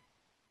it,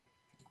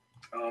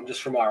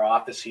 just from our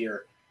office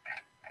here.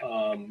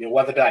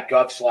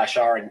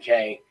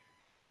 Weather.gov/RNK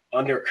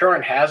under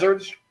current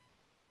hazards.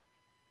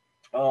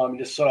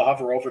 Just sort of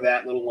hover over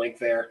that little link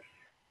there,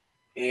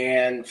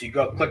 and you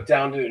click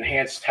down to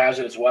enhanced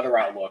hazardous weather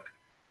outlook.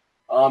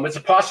 It's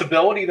a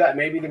possibility that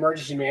maybe the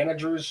emergency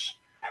managers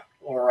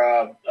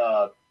or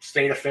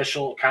state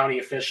official, county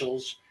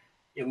officials,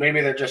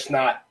 maybe they're just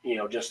not,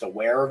 just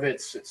aware of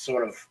it. It's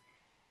sort of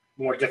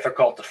more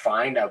difficult to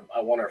find. I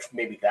wonder if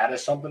maybe that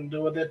has something to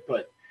do with it,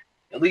 but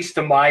at least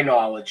to my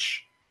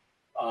knowledge,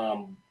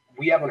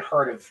 we haven't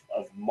heard of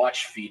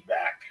much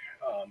feedback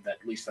that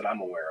at least that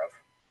I'm aware of.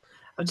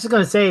 I'm just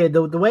going to say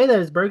the way that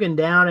it's broken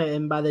down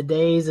and by the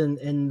days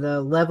and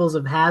the levels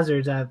of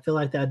hazards, I feel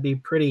like that'd be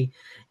pretty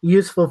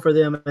useful for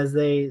them as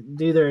they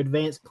do their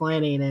advanced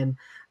planning. And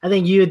I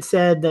think you had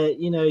said that,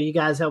 you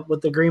guys help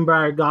with the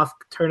Greenbrier golf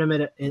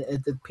tournament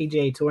at the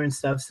PGA Tour and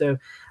stuff. So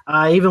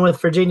even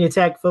with Virginia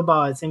Tech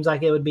football, it seems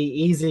like it would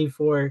be easy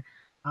for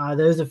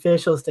those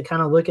officials to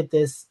kind of look at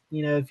this,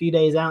 a few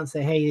days out and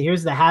say, hey,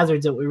 here's the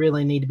hazards that we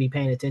really need to be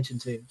paying attention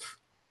to.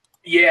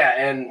 Yeah,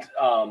 and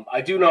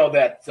I do know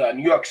that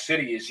New York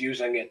City is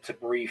using it to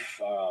brief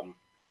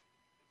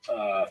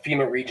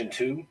FEMA Region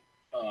 2.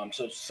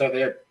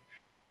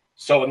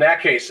 So in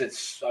that case,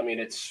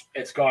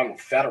 it's gone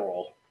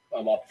federal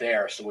up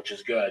there, so which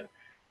is good.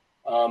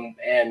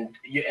 And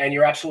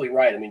you're absolutely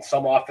right. I mean,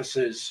 some of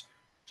these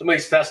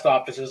test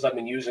offices, I've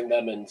been using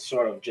them in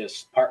sort of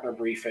just partner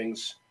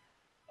briefings,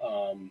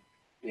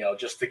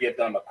 just to give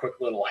them a quick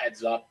little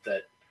heads up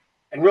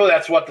and really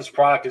that's what this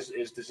product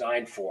is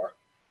designed for.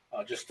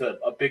 Just a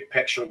big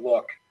picture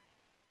look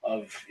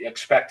of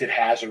expected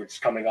hazards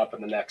coming up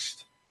in the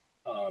next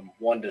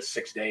 1 to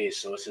 6 days.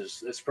 So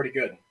it's pretty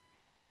good.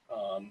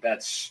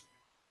 That's,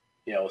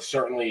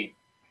 certainly,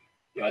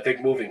 I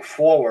think moving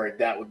forward,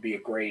 that would be a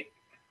great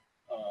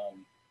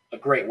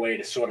way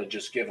to sort of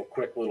just give a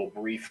quick little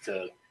brief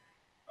to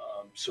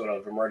sort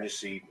of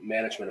emergency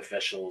management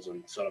officials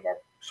and sort of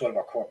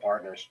our core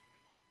partners.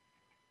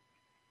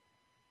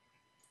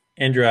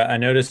 Andrew, I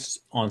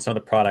noticed on some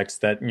of the products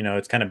that,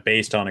 it's kind of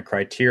based on a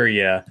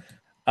criteria.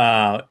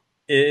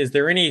 Is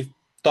there any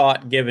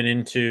thought given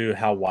into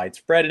how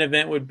widespread an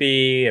event would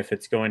be, if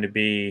it's going to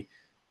be,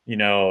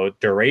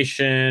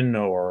 duration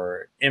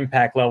or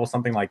impact level,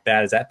 something like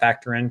that? Does that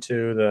factor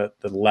into the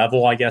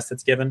level, I guess,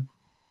 that's given?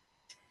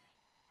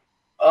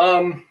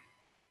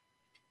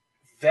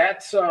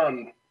 That's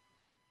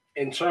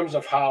in terms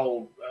of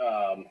how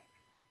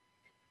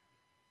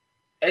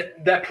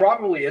that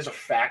probably is a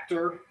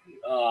factor,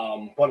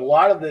 but a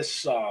lot of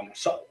this,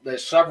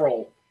 there's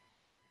several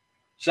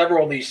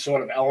of these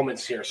sort of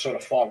elements here sort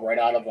of fall right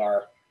out of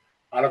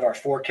our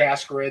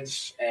forecast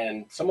grids,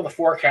 and some of the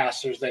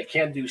forecasters, they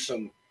can do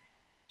some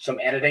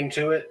editing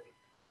to it,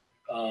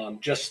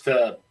 just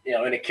to,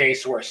 in a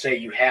case where, say,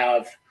 you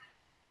have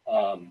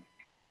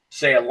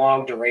say a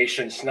long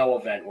duration snow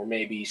event where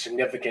maybe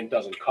significant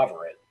doesn't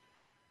cover it.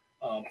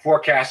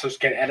 Forecasters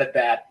can edit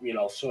that,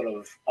 sort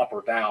of up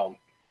or down,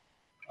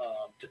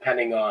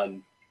 depending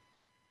on,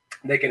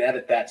 they can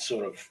edit that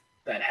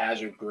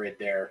hazard grid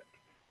there.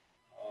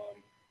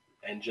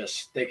 And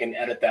just, they can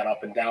edit that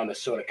up and down to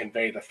sort of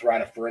convey the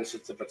threat of, for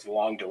instance, if it's a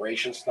long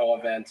duration snow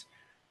event,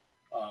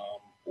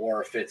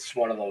 or if it's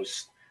one of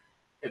those,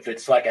 if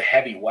it's like a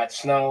heavy wet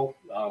snow,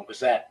 because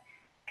that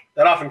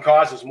often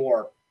causes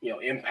more,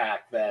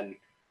 impact than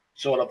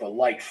sort of a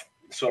light,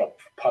 sort of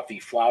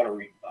puffy,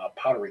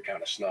 powdery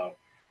kind of snow,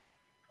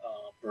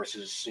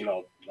 versus,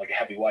 like a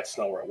heavy wet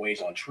snow where it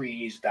weighs on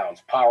trees,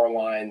 downs power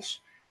lines.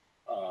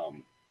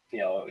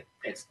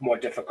 It's more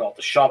difficult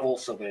to shovel,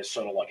 so there's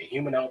sort of like a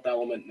human health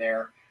element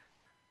there.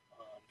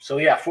 So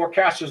yeah,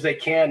 forecasters, they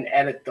can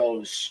edit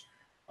those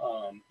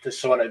to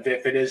sort of,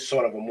 if it is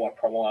sort of a more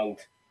prolonged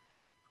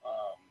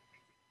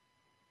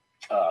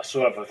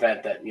sort of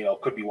event that,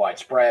 could be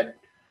widespread.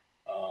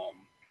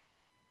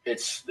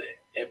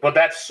 But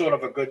that's sort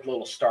of a good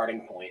little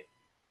starting point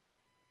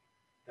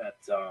that,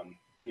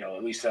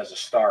 at least as a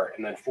start,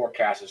 and then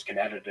forecasters can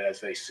edit it as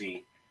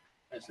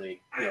they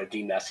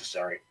deem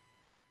necessary.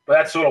 But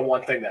that's sort of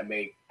one thing that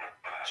may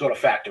sort of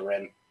factor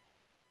in.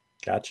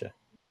 Gotcha.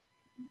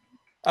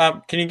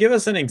 Can you give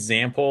us an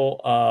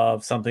example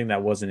of something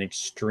that was an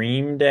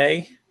extreme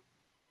day?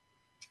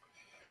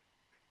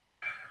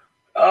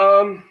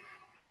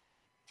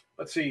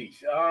 Let's see.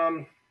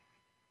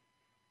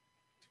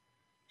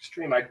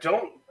 Extreme. I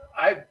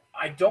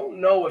don't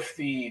know if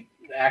the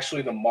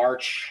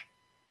March,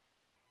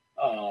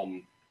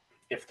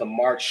 if the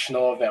March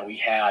snow event we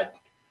had,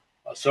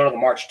 sort of the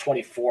March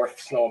 24th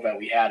snow event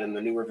we had in the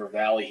New River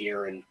Valley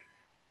here in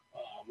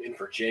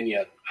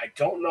Virginia, I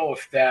don't know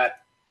if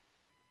that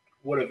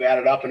would have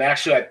added up. And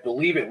actually, I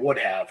believe it would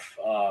have.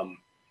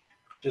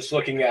 Just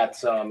looking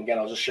at, again,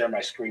 I'll just share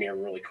my screen here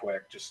really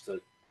quick, just so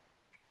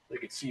you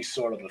could see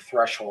sort of the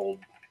threshold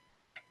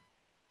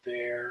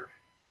there.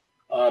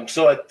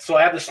 So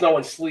I have the snow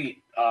and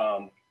sleet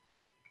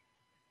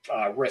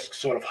risk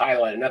sort of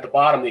highlighted. And at the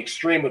bottom, the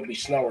extreme would be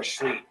snow or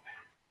sleet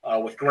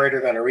with greater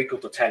than or equal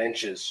to 10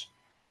 inches.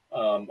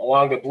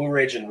 Along the Blue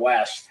Ridge and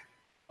west,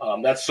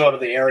 that's sort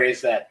of the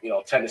areas that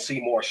tend to see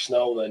more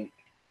snow than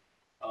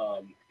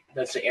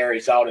that's the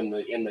areas out in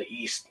the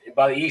east.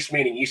 By the east,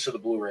 meaning east of the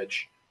Blue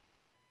Ridge,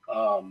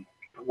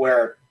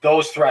 where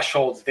those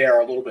thresholds there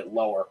are a little bit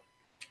lower,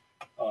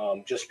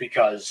 just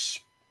because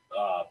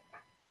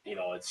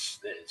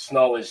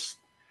snow is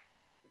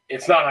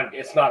it's not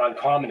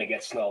uncommon to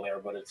get snow there,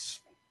 but it's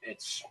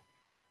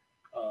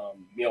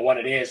when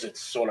it is,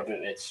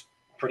 it's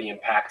pretty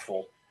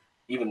impactful.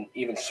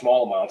 Even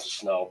small amounts of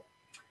snow,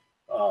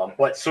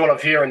 but sort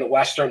of here in the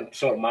western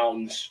sort of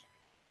mountains,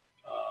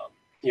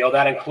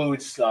 that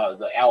includes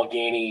the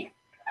Allegheny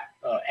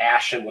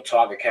Ashe and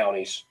Watauga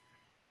counties.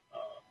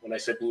 When I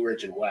said Blue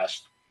Ridge and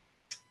West,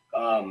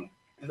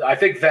 I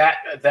think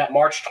that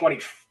March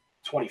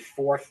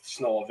 24th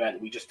snow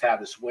event we just had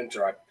this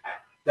winter,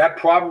 that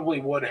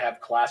probably would have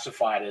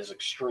classified as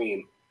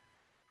extreme,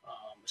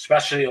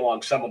 especially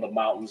along some of the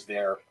mountains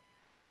there,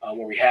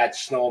 where we had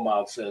snow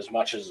amounts as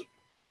much as,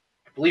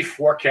 I believe,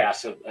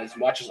 forecasts of as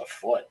much as a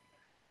foot.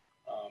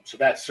 So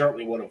that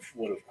certainly would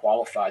have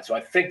qualified. So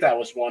I think that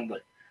was one,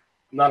 but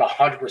I'm not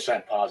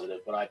 100%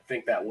 positive, but I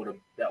think that would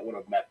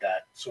have met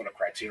that sort of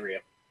criteria.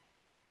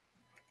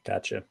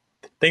 Gotcha.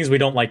 Things we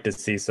don't like to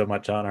see so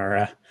much on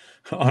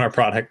our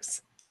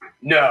products.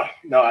 No,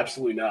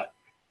 absolutely not.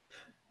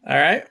 All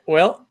right.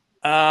 Well,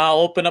 I'll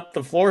open up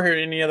the floor here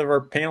to any other of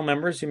our panel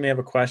members who may have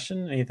a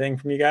question. Anything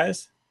from you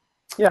guys?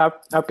 Yeah,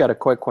 I've got a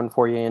quick one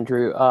for you,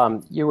 Andrew.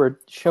 You were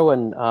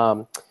showing,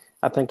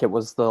 I think it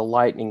was the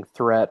lightning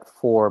threat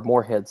for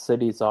Morehead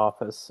City's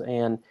office.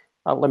 And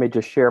let me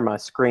just share my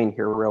screen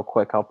here real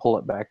quick. I'll pull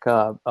it back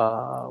up.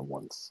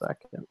 1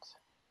 second.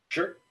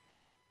 Sure.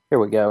 Here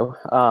we go.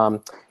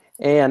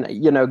 And,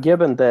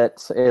 given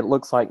that it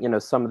looks like,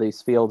 some of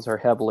these fields are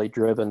heavily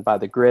driven by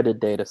the gridded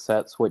data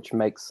sets, which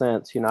makes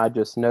sense. I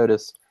just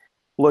noticed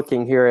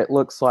looking here, it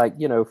looks like,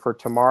 for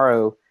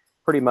tomorrow,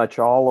 pretty much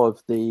all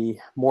of the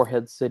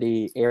Morehead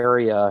City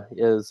area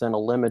is in a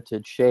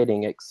limited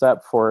shading,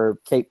 except for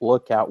Cape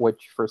Lookout,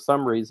 which for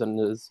some reason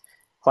is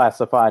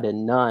classified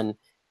in none.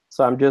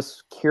 So I'm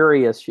just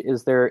curious,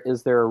 is there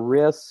a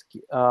risk,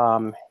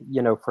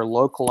 for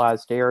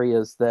localized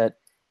areas that,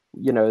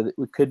 that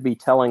we could be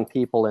telling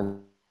people in a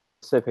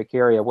specific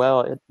area,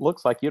 well, it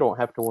looks like you don't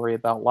have to worry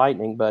about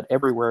lightning, but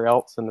everywhere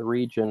else in the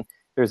region,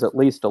 there's at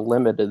least a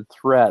limited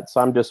threat. So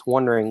I'm just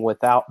wondering,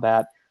 without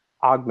that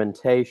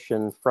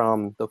augmentation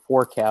from the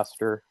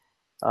forecaster,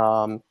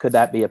 could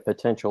that be a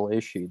potential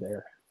issue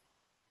there?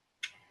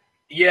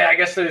 Yeah, I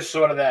guess there's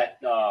sort of that,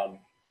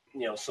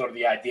 sort of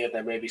the idea that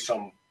there may be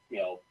some,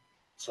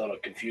 sort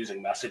of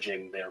confusing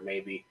messaging there,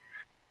 maybe.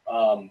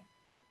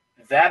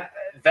 That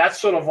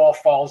sort of all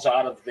falls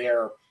out of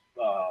their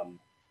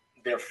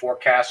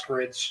forecast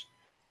grids.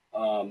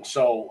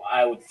 So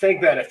I would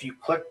think that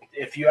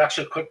if you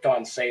actually clicked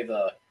on, say,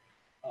 the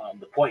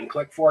point and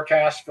click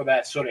forecast for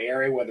that sort of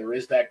area where there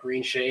is that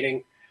green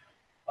shading,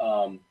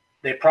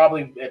 it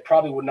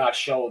probably would not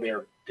show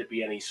there to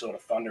be any sort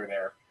of thunder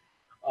there.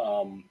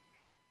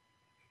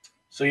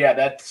 So yeah,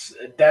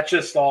 that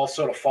just all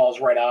sort of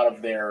falls right out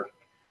of their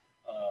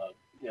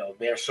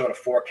their sort of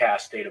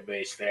forecast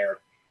database there.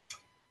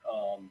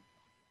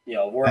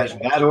 Whereas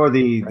that or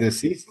the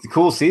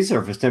cool sea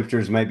surface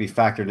temperatures might be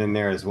factored in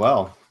there as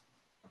well.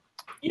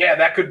 Yeah,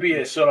 that could be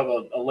a sort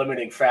of a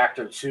limiting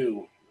factor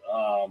too.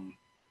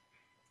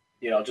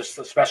 Just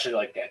especially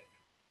like that.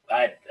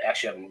 I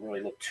actually haven't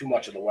really looked too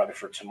much at the weather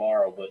for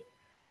tomorrow, but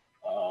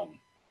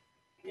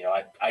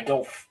I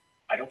don't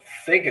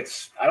think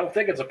it's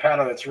a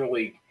pattern that's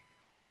really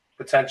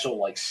potential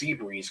like sea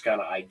breeze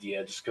kind of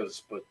idea, just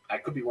because, but I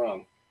could be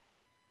wrong.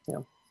 Yeah.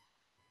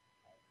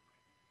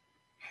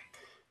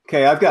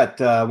 Okay, I've got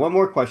one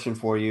more question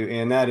for you,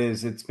 and that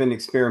is, it's been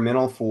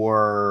experimental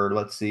for,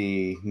 let's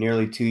see,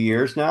 nearly 2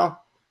 years now,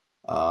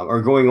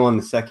 or going on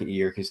the second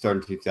year, because it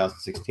started in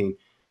 2016.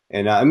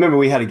 And I remember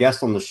we had a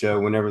guest on the show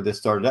whenever this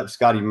started up.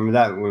 Scotty, remember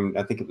that? When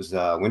I think it was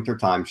a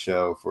wintertime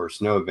show for a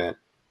snow event.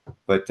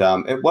 But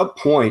at what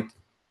point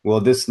will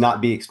this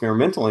not be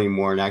experimental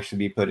anymore and actually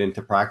be put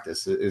into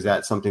practice? Is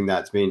that something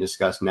that's being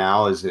discussed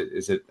now? Is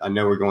it? I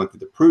know we're going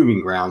through the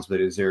proving grounds, but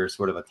is there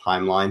sort of a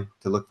timeline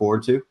to look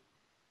forward to?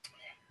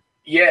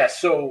 Yeah.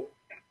 So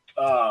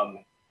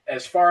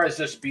as far as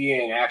this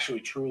being actually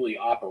truly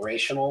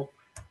operational,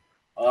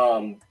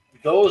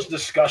 those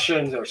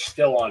discussions are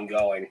still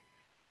ongoing.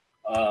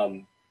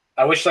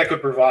 I wish I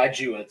could provide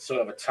you at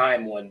sort of a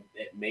time when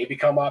it may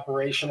become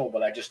operational,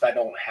 but I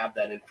don't have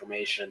that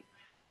information.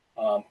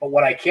 But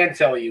what I can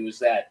tell you is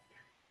that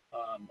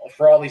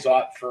for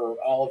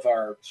all of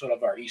our sort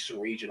of our Eastern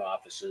region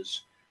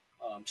offices,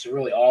 so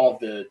really all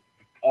the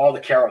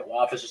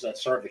offices that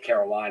serve the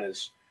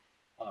Carolinas,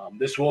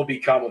 this will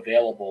become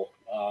available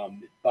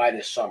by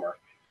this summer.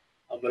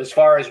 But as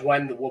far as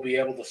when we'll be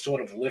able to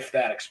sort of lift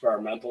that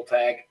experimental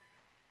tag,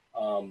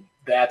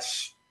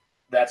 that's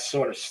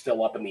sort of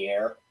still up in the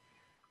air.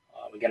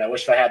 Again, I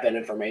wish I had that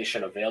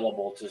information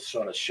available to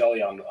sort of show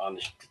you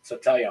to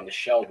tell you on the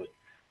show, but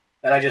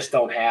that I just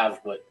don't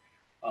have. But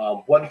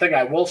one thing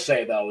I will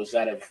say though is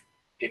that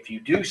if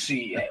you do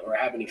see or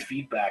have any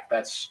feedback,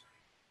 that's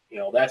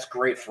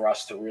great for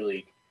us to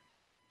really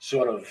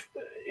sort of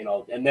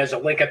and there's a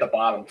link at the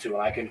bottom too,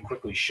 and I can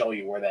quickly show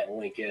you where that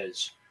link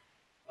is.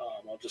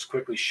 I'll just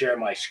quickly share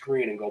my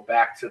screen and go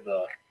back to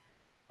the.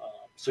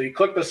 So you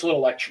click this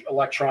little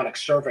electronic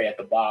survey at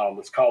the bottom.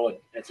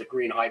 It's a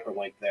green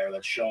hyperlink there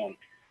that's shown.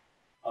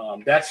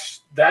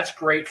 That's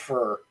great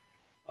for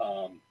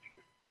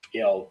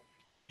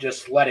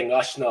just letting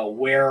us know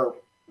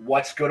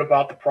what's good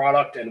about the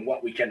product and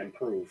what we can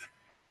improve,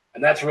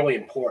 and that's really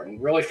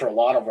important, really, for a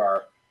lot of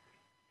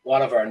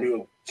our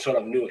new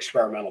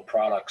experimental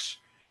products.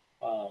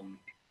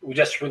 we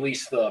just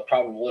released the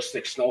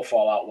probabilistic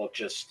snowfall outlook.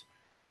 Just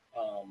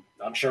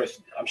I'm sure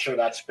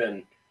that's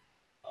been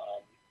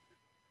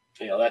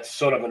that's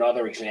sort of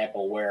another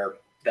example where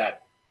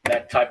that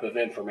type of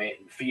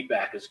information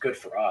feedback is good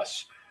for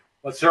us,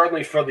 but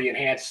certainly for the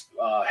enhanced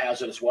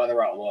hazardous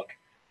weather outlook,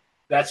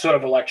 that sort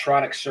of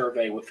electronic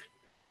survey with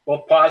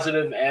both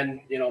positive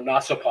and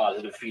not so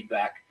positive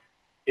feedback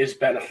is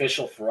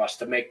beneficial for us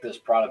to make this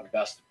product the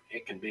best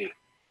it can be.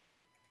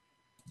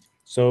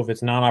 So if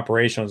it's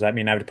non-operational, does that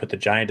mean I have to put the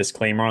giant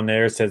disclaimer on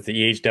there? It says the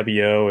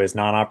EHWO is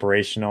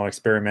non-operational,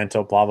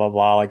 experimental, blah, blah,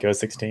 blah, like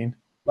O16?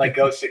 Like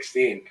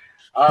O16.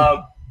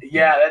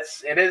 Yeah,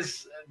 it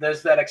is.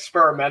 There's that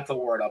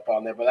experimental word up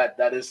on there, but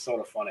that is sort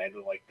of funny. I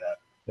do like that.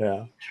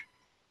 Yeah.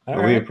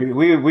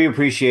 We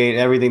appreciate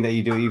everything that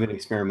you do, even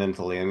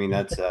experimentally. I mean,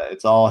 that's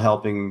it's all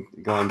helping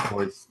going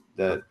towards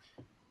the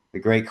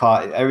great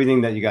cause,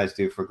 everything that you guys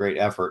do for great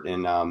effort.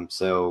 And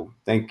so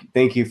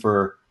thank you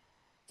for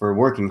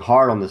working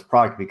hard on this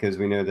product, because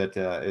we know that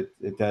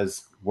it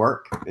does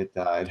work. It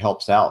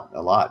helps out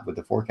a lot with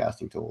the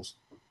forecasting tools.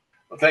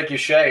 Well, thank you,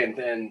 Shay,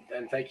 and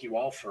thank you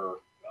all for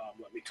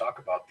letting me talk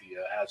about the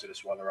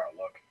hazardous weather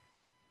outlook.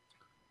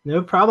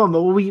 No problem.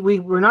 But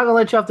we're not gonna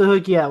let you off the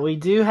hook yet. We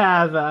do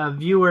have a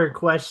viewer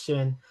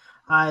question.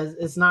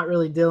 It's not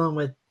really dealing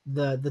with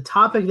the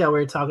topic that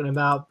we're talking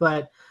about,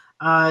 but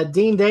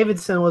Dean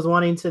Davidson was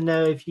wanting to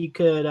know if you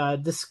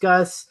could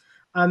discuss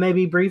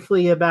maybe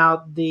briefly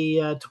about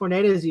the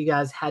tornadoes you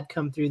guys had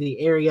come through the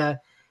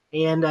area,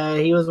 and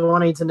he was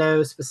wanting to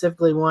know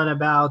specifically one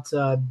about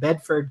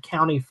Bedford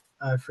County,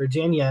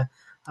 Virginia.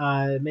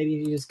 Maybe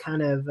you just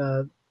kind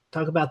of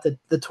talk about the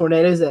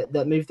tornadoes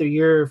that moved through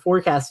your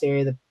forecast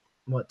area,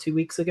 2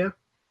 weeks ago?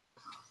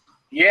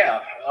 Yeah.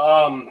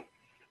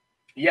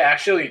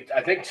 Actually,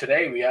 I think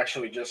today we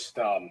actually just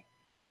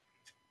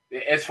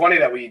it's funny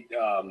that we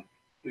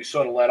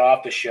sort of let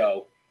off the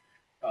show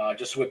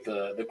just with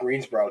the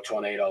Greensboro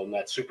tornado and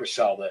that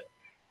supercell that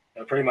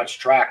pretty much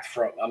tracked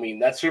from. I mean,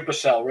 that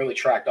supercell really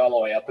tracked all the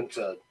way up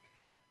into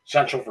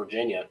Central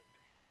Virginia.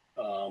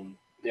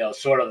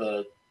 Sort of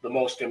the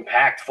most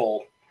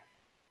impactful.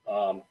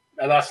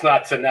 And that's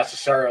not to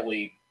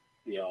necessarily,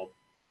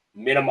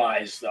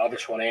 minimize the other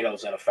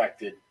tornadoes that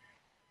affected,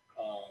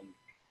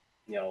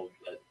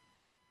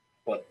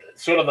 but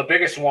sort of the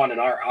biggest one in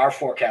our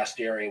forecast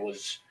area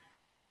was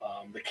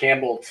the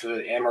Campbell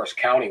to Amherst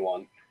County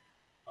one.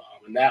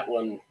 And that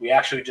one, we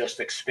actually just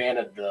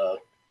expanded the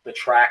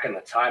track and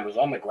the time. It was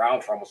on the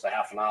ground for almost a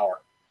half an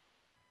hour.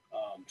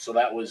 So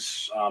that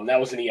was an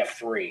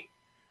EF3.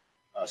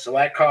 So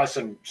that caused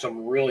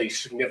some really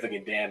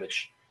significant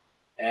damage.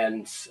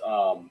 And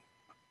so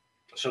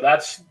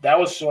that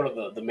was sort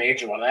of the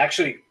major one.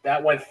 Actually,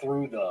 that went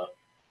through the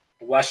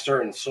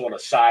western sort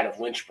of side of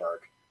Lynchburg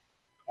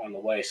on the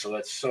way. So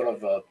that's sort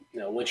of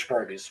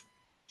Lynchburg is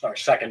our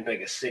second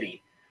biggest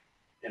city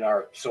in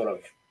our sort of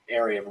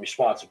area of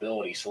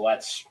responsibility. So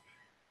that's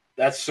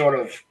sort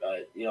of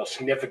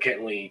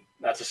significantly.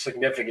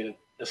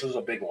 This is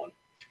a big one,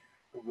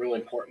 a really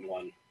important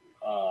one.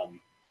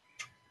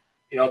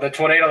 The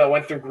tornado that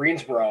went through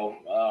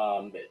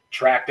Greensboro, it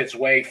tracked its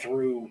way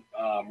through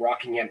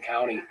Rockingham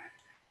County,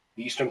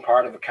 the eastern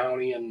part of the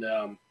county, and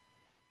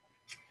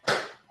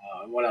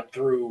went up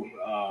through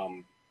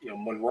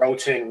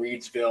Monroeton,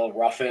 Reedsville,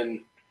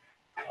 Ruffin,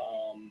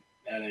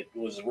 and it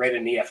was right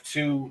in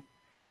EF2.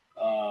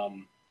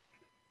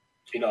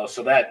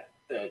 So that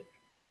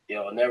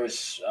and there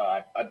was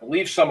I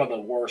believe some of the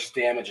worst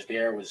damage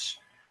there was.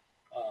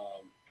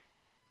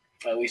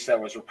 At least that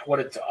was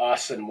reported to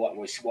us, and what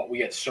we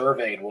had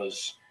surveyed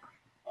was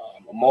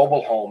a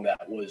mobile home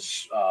that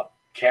was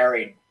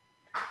carried,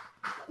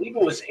 I believe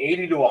it was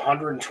 80 to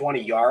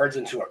 120 yards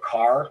into a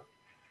car,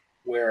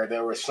 where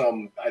there was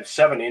 7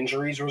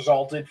 injuries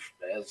resulted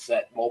as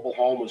that mobile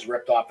home was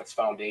ripped off its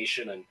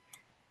foundation and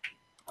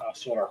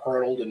sort of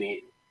hurtled in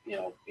the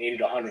 80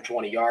 to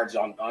 120 yards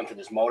onto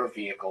this motor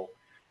vehicle.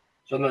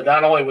 So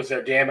not only was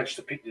there damage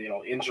to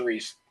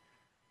injuries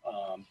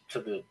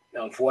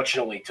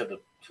unfortunately to the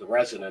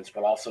residents,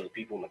 but also the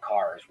people in the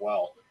car as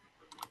well.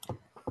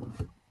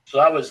 So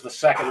that was the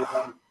second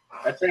one.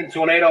 That same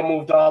tornado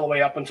moved all the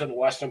way up into the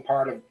western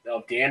part of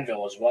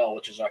Danville as well,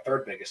 which is our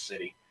third biggest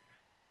city.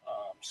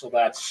 So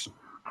that's,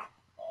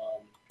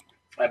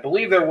 I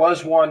believe there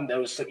was one that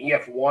was an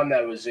EF1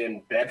 that was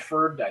in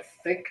Bedford. I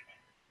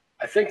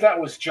think that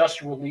was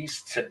just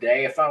released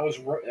today. If I'm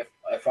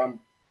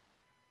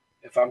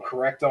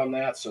correct on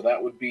that, so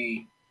that would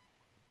be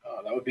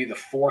the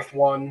fourth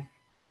one.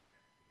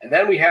 And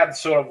then we had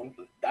sort of,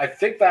 I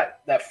think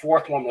that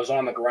fourth one was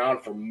on the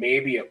ground for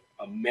maybe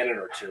a minute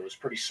or two. It was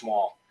pretty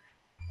small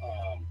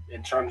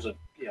in terms of,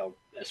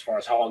 as far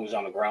as how long it was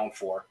on the ground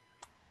for.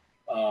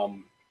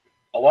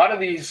 A lot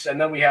of these,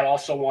 and then we had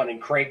also one in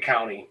Craig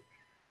County,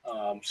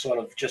 sort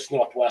of just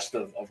northwest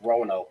of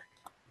Roanoke,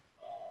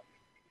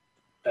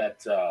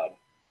 that,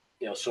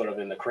 sort of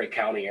in the Craig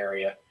County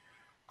area.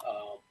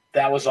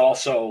 That was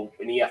also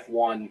an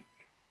EF1.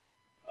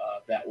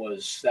 That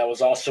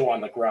was also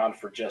on the ground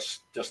for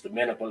just a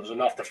minute, but it was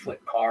enough to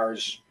flip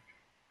cars.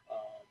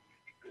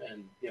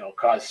 and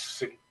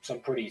caused some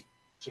pretty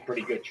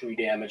good tree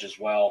damage as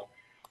well.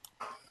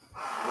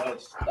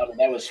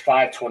 That was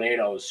 5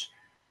 tornadoes,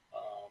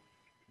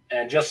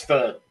 and just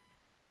that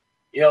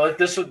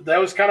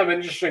was kind of an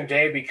interesting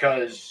day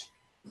because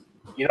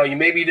you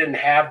maybe didn't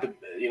have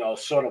the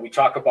sort of, we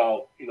talk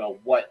about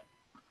what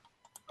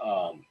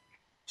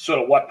sort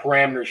of what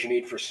parameters you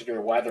need for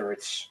severe weather.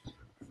 It's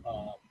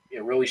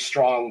really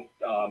strong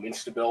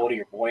instability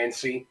or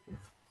buoyancy.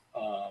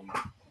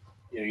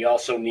 You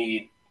also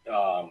need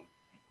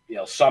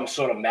some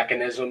sort of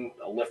mechanism,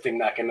 a lifting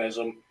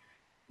mechanism.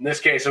 In this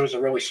case, it was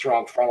a really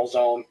strong frontal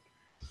zone.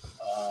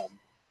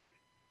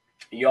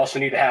 You also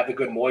need to have the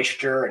good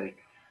moisture, and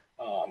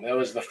it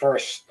was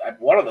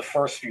one of the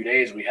first few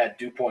days we had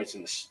dew points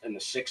in the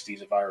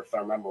 60s, if I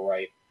remember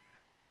right.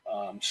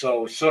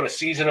 So sort of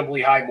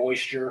seasonably high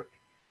moisture,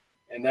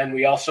 and then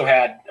we also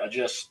had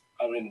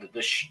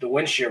the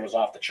wind shear was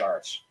off the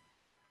charts.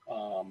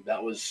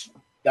 That was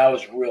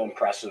real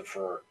impressive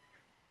for,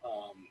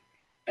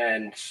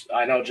 and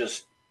I know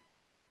just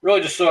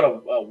sort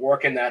of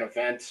working that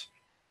event.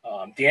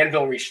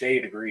 Danville reached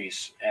 80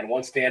 degrees, and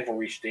once Danville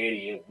reached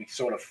 80,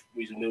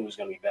 we knew it was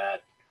going to be bad.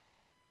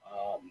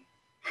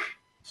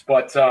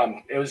 But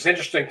it was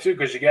interesting too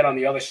because you get on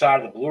the other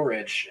side of the Blue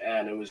Ridge,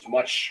 and it was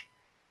much,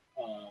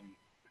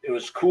 it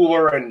was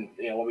cooler and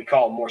what we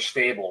call more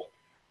stable.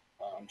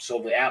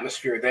 So the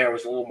atmosphere there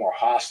was a little more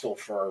hostile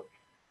for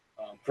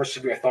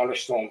severe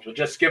thunderstorms. But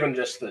just given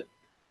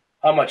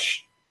how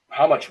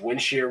much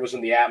wind shear was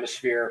in the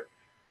atmosphere,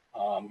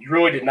 you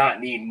really did not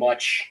need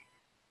much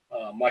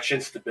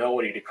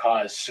instability to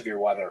cause severe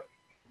weather.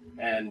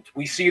 And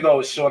we see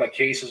those sort of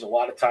cases a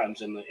lot of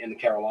times in the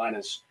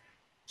Carolinas,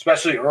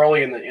 especially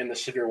early in the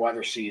severe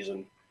weather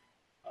season.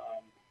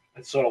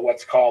 It's sort of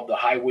what's called the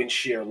high wind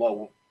shear,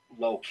 low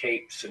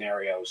cape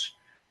scenarios.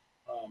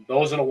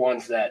 Those are the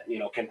ones that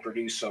can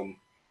produce some.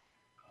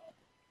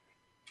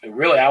 And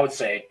really, I would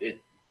say it,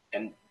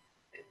 and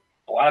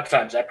a lot of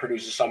times that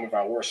produces some of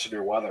our worst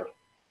severe weather.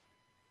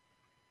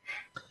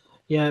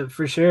 Yeah,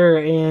 for sure.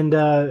 And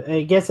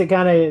I guess it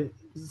kind of,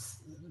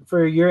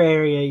 for your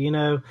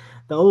area,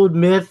 the old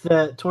myth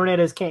that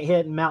tornadoes can't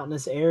hit in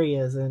mountainous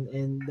areas,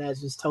 and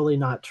that's just totally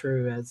not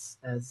true, as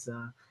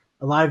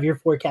a lot of your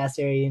forecast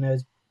area,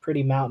 is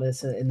pretty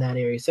mountainous in that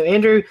area. So,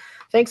 Andrew,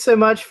 thanks so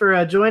much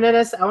for joining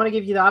us. I want to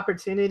give you the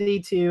opportunity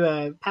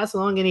to pass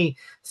along any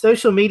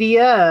social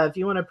media if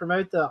you want to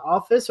promote the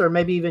office, or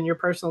maybe even your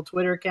personal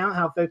Twitter account,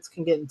 how folks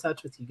can get in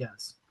touch with you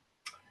guys.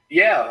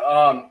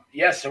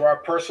 Yeah. So our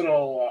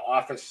personal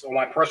office, or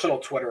my personal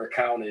Twitter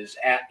account is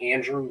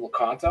 @Andrew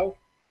Loconto,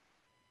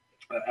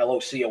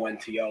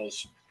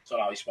 LOCONTO. So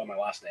how you spell my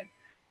last name.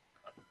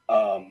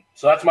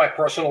 So that's my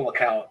personal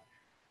account.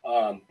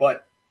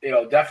 But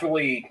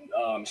definitely,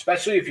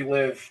 especially if you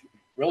live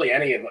really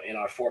in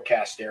our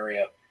forecast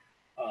area,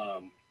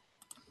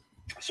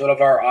 sort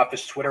of our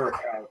office Twitter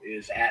account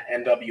is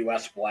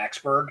 @NWS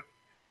Blacksburg,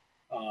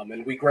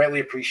 and we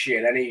greatly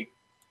appreciate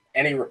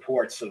any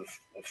reports of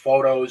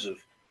photos of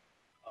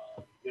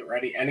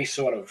any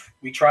sort of.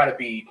 We try to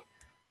be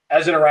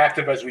as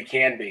interactive as we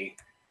can be,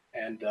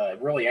 and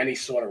really any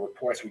sort of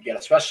reports we get,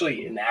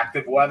 especially in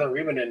active weather, or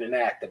even in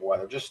inactive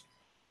weather, just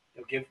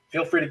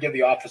feel free to give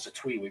the office a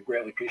tweet. We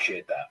greatly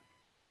appreciate that.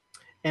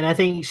 And I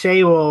think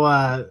Shay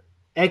will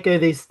echo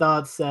these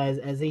thoughts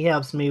as he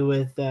helps me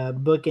with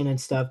booking and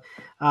stuff.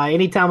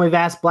 Anytime we've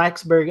asked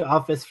Blacksburg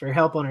office for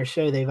help on our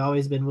show, they've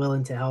always been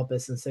willing to help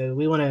us. And so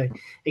we want to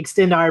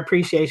extend our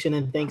appreciation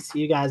and thanks to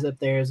you guys up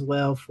there as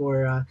well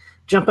for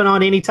jumping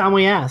on anytime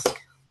we ask.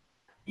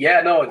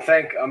 Yeah, no, and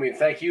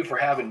thank you for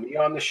having me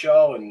on the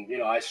show. And,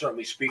 I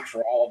certainly speak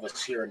for all of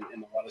us here in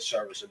the Weather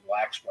Service in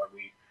Blacksburg.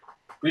 We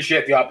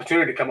appreciate the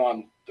opportunity to come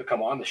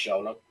on the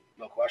show.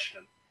 No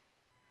question.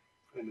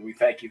 And we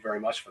thank you very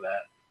much for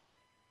that.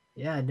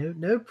 Yeah,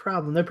 no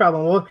problem.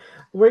 Well,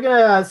 we're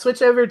going to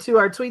switch over to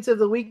our tweets of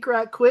the week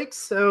right quick.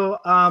 So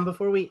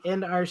before we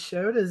end our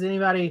show, does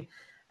anybody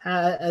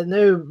I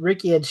know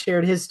Ricky had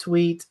shared his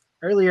tweet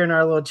earlier in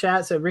our little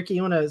chat. So Ricky,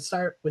 you want to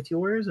start with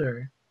yours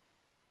or?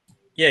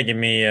 Yeah, give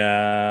me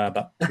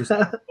about 2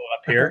 seconds up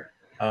here.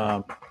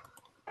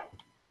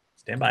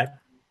 Stand by.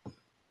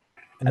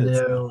 That's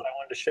not what I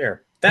wanted to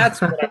share.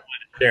 That's what I wanted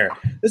to share.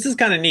 This is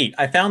kind of neat.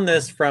 I found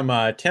this from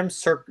Tim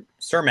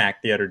Cermak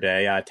the other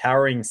day,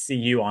 Towering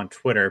CU on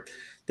Twitter.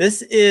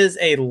 This is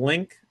a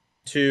link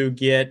to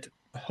get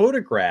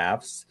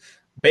photographs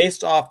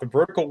based off the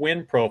vertical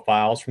wind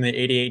profiles from the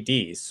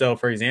 88Ds. So,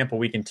 for example,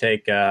 we can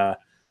take,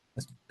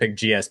 let's pick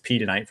GSP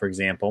tonight, for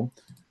example,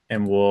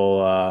 and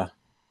we'll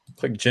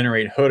click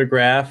Generate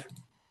Photograph,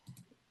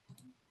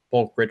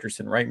 Bulk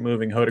Richardson right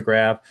moving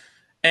photograph.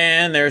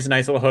 And there's a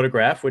nice little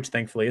photograph, which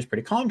thankfully is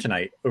pretty calm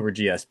tonight over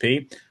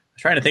GSP. I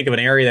was trying to think of an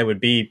area that would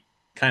be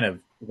kind of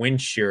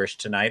wind shearish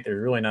tonight.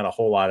 There's really not a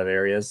whole lot of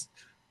areas.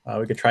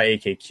 We could try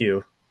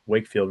AKQ,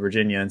 Wakefield,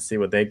 Virginia, and see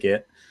what they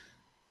get.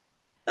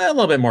 A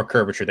little bit more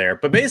curvature there.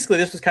 But basically,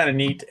 this was kind of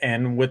neat.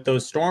 And with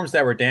those storms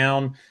that were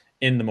down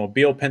in the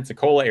Mobile,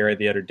 Pensacola area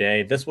the other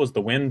day. This was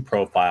the wind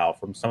profile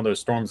from some of those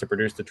storms that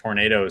produced the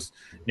tornadoes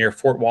near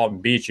Fort Walton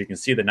Beach. You can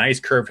see the nice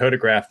curved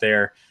photograph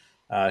there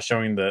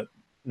showing the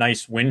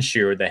nice wind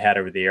shear they had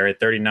over the area.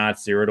 30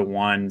 knots, 0 to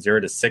 1, 0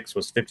 to 6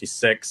 was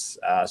 56.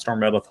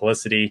 Storm relative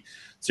helicity,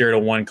 0 to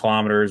 1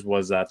 kilometers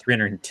was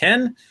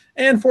 310,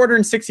 and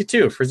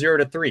 462 for 0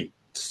 to 3.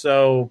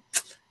 So,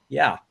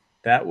 yeah,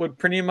 that would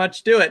pretty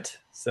much do it.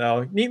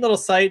 So, neat little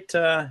site.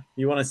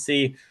 You want to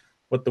see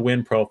what the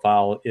wind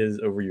profile is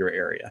over your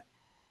area.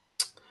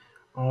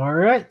 All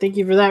right. Thank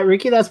you for that,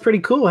 Ricky. That's pretty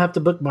cool. We'll have to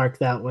bookmark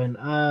that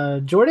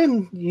one.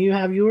 Jordan, you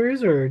have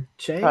yours, or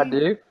Shay? I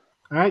do.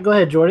 All right, go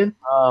ahead, Jordan.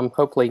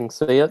 Hopefully you can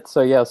see it.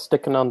 So yeah,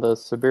 sticking on the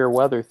severe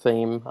weather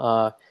theme,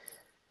 a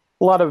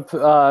lot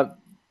of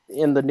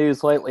in the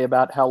news lately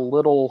about how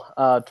little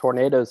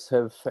tornadoes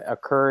have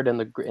occurred in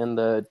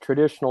the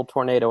traditional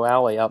tornado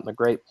alley out in the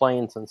Great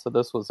Plains, and so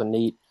this was a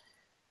neat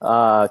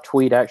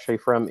tweet actually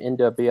from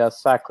NWS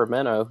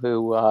Sacramento,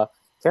 who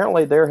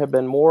apparently there have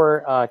been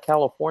more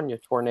California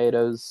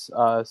tornadoes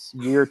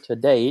year to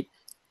date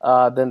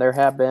than there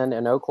have been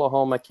in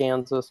Oklahoma,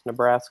 Kansas,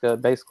 Nebraska,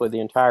 basically the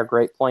entire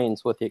Great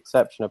Plains with the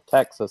exception of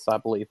Texas, I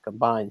believe,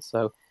 combined.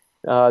 So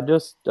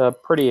just a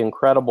pretty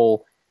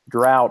incredible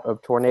drought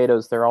of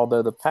tornadoes there,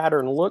 although the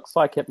pattern looks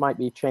like it might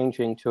be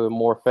changing to a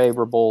more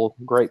favorable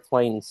Great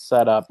Plains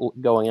setup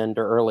going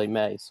into early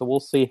May. So we'll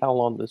see how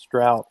long this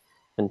drought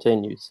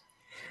continues.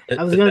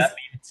 Does that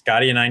mean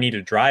Scotty and I need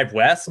to drive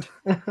west?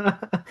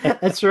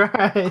 That's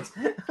right.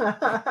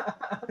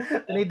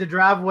 I need to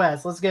drive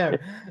west. Let's go.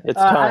 It's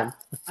time.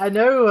 I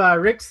know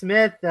Rick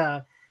Smith,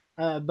 a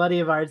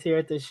buddy of ours here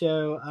at the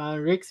show.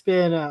 Rick's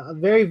been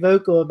very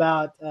vocal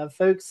about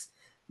folks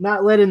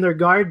not letting their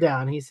guard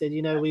down. He said,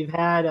 we've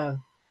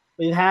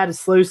had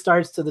slow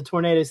starts to the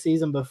tornado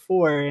season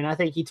before, and I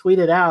think he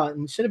tweeted out,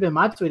 and should have been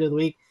my tweet of the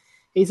week.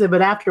 He said,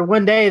 but after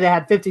one day, they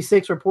had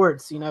 56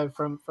 reports,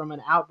 from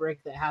an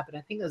outbreak that happened.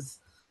 I think it was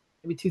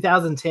maybe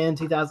 2010,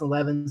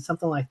 2011,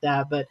 something like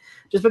that. But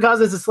just because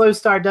it's a slow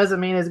start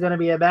doesn't mean it's going to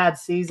be a bad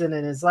season.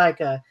 And it's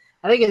like, I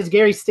think as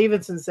Gary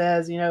Stevenson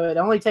says, it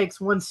only takes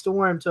one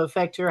storm to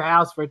affect your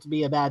house for it to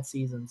be a bad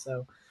season.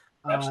 So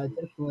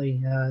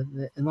definitely,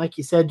 and like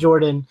you said,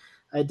 Jordan,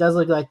 it does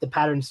look like the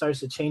pattern starts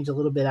to change a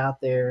little bit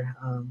out there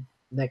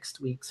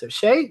next week. So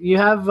Shay, you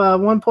have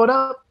one pulled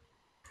up?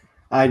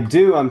 I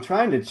do. I'm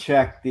trying to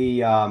check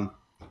the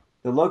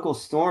local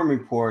storm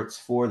reports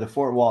for the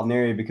Fort Walton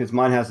area because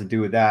mine has to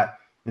do with that.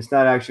 It's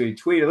not actually a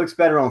tweet. It looks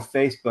better on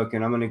Facebook,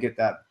 and I'm going to get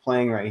that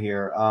playing right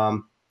here.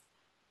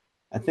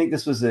 I think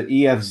this was the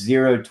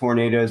EF0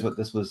 tornado is what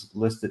this was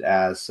listed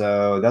as.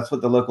 So that's what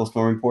the local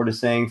storm report is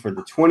saying for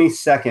the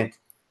 22nd.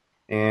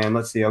 And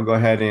let's see, I'll go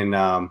ahead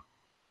and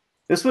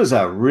this was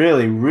a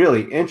really,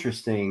 really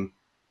interesting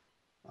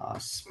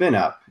spin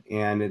up,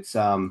 and it's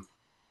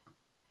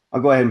I'll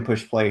go ahead and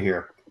push play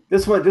here.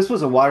 This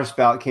was a water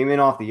spout, came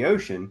in off the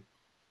ocean,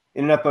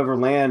 ended up over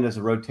land as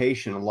a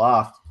rotation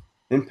aloft,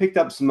 then picked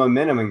up some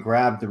momentum and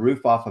grabbed the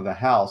roof off of a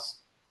house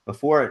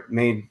before it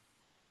made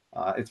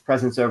its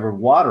presence over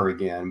water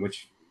again,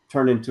 which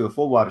turned into a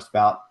full water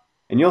spout.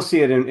 And you'll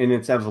see it in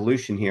its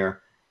evolution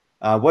here.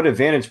 What a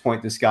vantage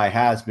point this guy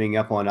has being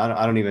up on,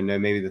 I don't even know,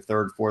 maybe the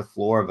third, fourth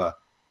floor of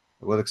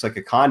what looks like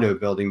a condo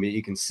building, but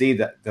you can see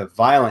that the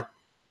violent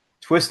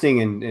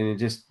twisting and it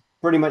just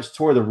pretty much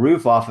tore the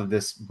roof off of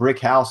this brick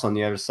house on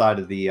the other side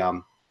of the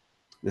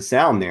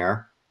sound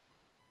there.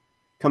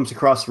 Comes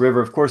across the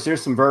river. Of course,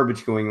 there's some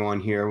verbiage going on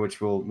here, which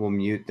we'll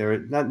mute. There,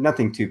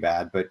 nothing too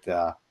bad,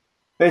 but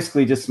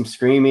basically just some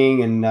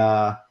screaming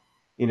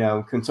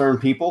and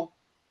concerned people.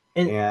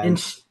 And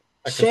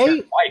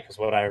Shay, wife is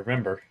what I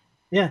remember.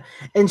 Yeah,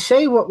 and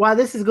Shay, while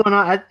this is going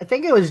on, I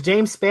think it was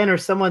James Spanner.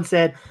 Someone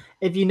said,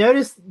 if you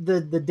notice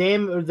the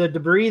dam or the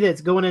debris that's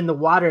going in the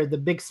water, the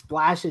big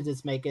splashes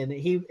it's making,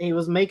 he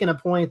was making a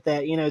point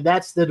that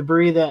that's the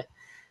debris that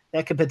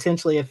could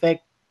potentially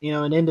affect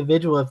an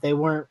individual if they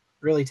weren't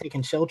really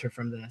taking shelter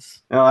from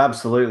this. No,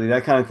 absolutely,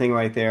 that kind of thing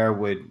right there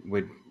would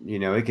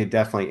it could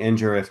definitely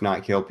injure if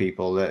not kill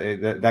people.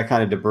 That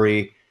kind of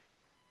debris,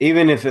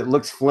 even if it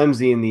looks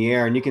flimsy in the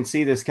air, and you can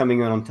see this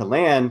coming onto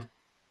land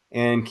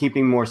and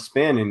keeping more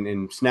spin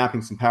and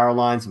snapping some power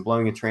lines and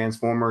blowing a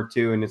transformer or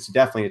two, and it's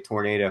definitely a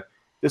tornado.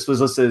 This was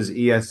listed as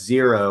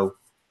EF0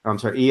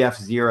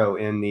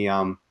 in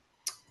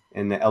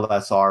the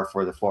LSR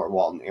for the Fort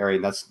Walton area.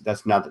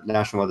 That's not the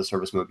National Weather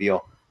Service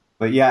Mobile.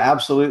 But yeah,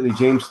 absolutely,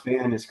 James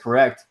Spann is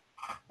correct.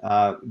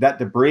 That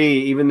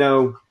debris, even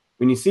though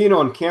when you see it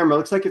on camera, it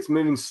looks like it's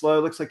moving slow,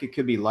 looks like it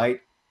could be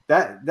light.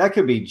 That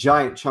could be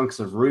giant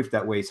chunks of roof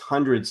that weighs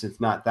hundreds, if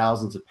not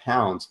thousands of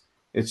pounds.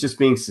 It's just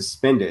being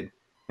suspended.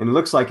 And it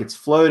looks like it's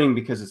floating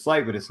because it's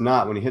light, but it's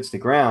not. When it hits the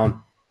ground,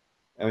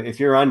 if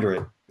you're under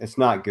it, it's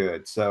not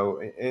good. So,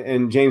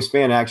 and James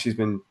Spann actually has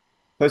been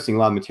posting a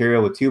lot of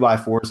material with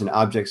 2x4s and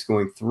objects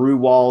going through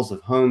walls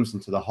of homes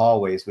into the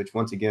hallways, which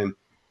once again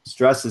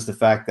stresses the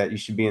fact that you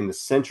should be in the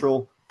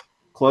central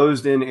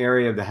closed-in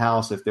area of the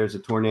house if there's a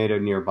tornado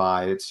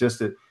nearby. It's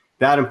just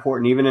that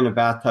important, even in a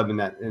bathtub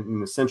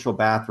in the central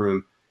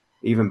bathroom.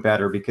 even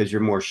better because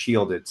you're more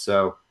shielded.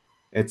 So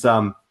it's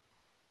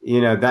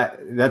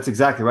that's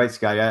exactly right,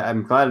 Scotty.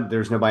 I'm glad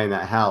there's nobody in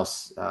that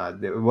house.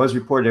 It was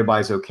reported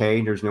everybody's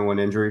okay. There's no one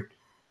injured,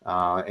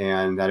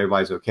 and that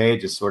everybody's okay.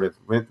 It just sort of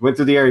went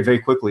through the area very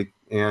quickly,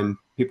 and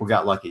people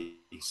got lucky.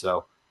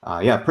 So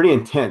yeah, pretty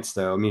intense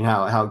though. I mean,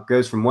 how it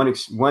goes from one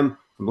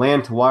from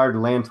land to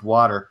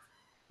water,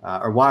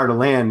 or water to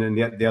land, and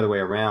the other way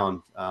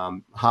around,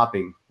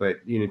 hopping. But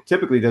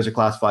typically those are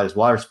classified as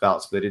water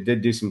spouts, but it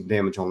did do some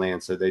damage on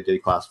land, so they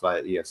did classify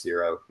it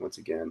EF0 once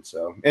again.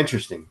 So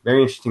interesting,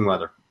 very interesting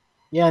weather.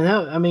 Yeah,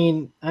 no, I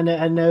mean, I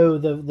know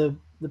the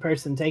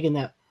person taking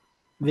that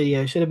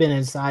video should have been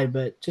inside,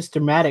 but just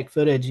dramatic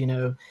footage.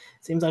 It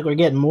seems like we're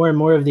getting more and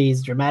more of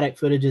these dramatic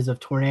footages of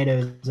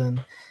tornadoes,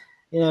 and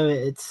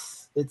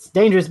it's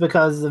dangerous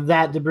because of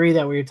that debris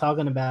that we were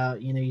talking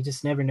about. You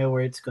just never know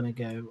where it's going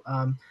to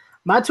go.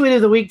 My tweet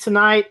of the week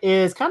tonight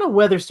is kind of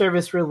weather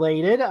service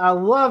related. I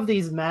love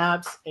these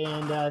maps,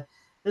 and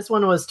this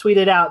one was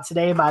tweeted out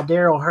today by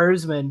Daryl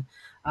Hersman.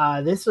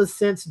 This was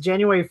since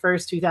January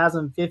 1st,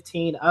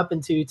 2015 up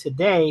into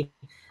today.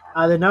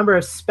 The number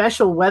of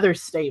special weather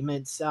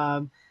statements.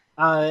 And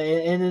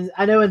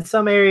I know in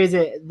some areas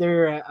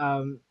there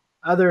are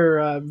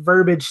other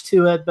verbiage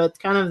to it, but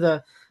kind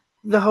of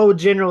the whole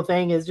general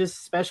thing is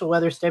just special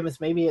weather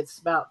statements. Maybe it's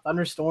about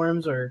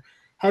thunderstorms or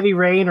heavy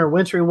rain or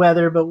wintry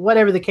weather, but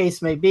whatever the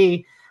case may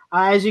be,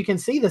 as you can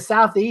see, the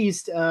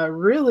Southeast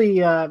really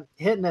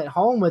hitting it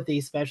home with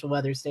these special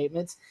weather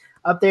statements.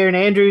 Up there in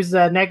Andrews'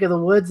 neck of the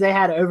woods, they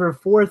had over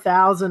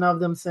 4,000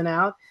 of them sent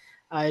out.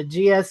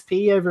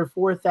 GSP over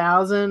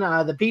 4,000.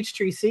 The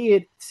Peachtree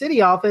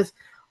City office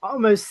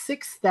almost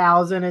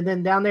 6,000, and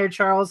then down there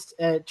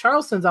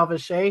Charleston's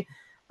office, Shay,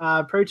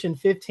 approaching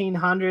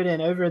 1,500,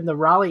 and over in the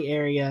Raleigh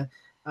area,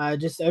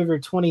 just over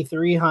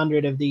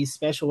 2,300 of these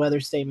special weather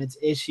statements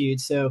issued.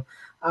 So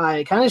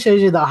it kind of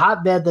shows you the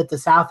hotbed that the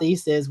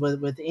Southeast is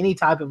with any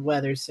type of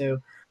weather. So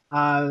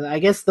I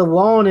guess the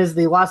lone is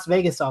the Las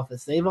Vegas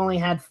office. They've only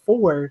had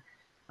 4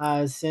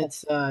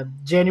 since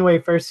January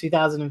 1st,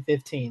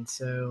 2015.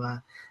 So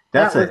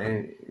that's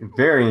a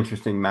very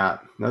interesting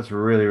map. That's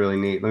really, really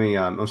neat.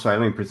 Let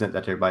me present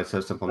that to everybody so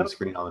it's up on the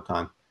screen all the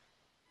time.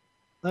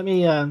 Let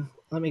me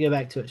go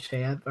back to it,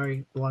 Shay. I've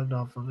already logged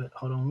off of it.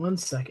 Hold on 1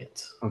 second.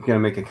 I'm going to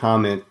make a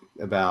comment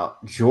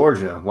about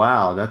Georgia.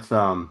 Wow, that's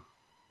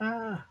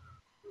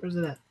where's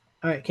it at?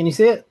 All right, can you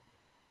see it?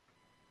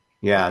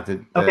 Yeah,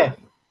 the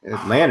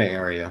Atlanta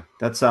area.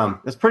 That's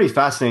pretty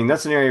fascinating.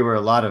 That's an area where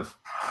a lot of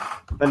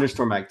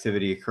thunderstorm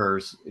activity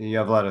occurs. You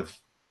have a lot of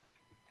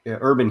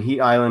urban heat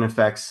island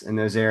effects in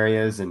those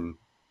areas, and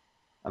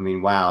I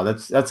mean, wow,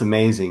 that's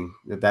amazing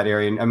that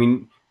area. I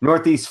mean,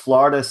 Northeast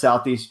Florida,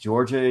 Southeast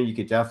Georgia,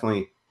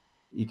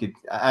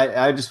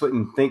 I just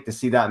wouldn't think to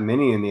see that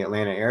many in the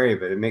Atlanta area,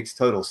 but it makes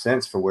total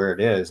sense for where it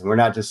is. And we're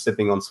not just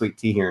sipping on sweet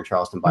tea here in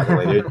Charleston, by the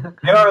way.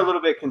 They are a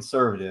little bit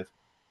conservative,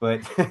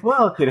 but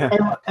well,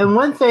 and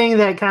one thing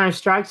that kind of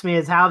strikes me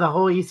is how the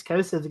whole East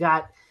Coast has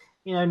got,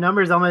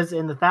 numbers almost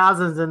in the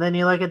thousands. And then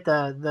you look at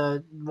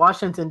the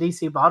Washington,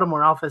 D.C.,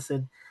 Baltimore office,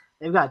 and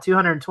they've got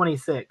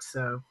 226.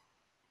 So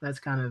that's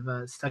kind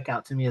of stuck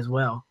out to me as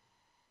well.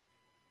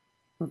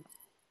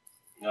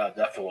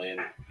 Definitely.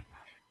 And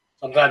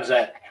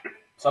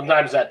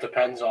sometimes that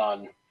depends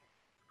on,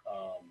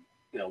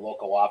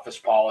 local office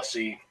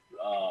policy.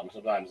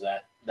 Sometimes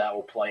that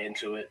will play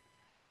into it.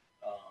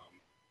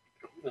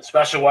 The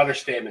special weather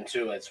statement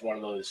too. It's one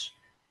of those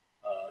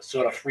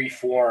sort of free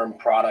form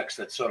products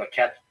that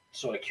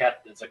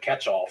it's a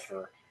catch-all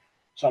for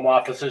some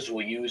offices.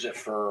 Will use it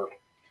for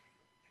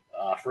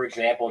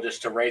example,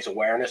 just to raise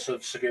awareness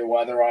of severe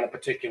weather on a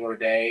particular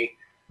day.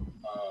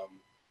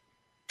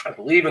 I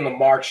believe in the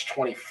March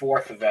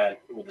 24th event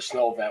with the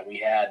snow event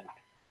we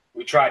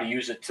tried to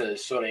use it to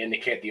sort of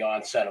indicate the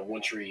onset of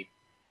wintry,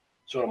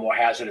 sort of more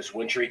hazardous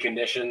wintry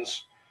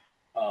conditions.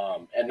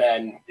 And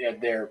then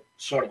they're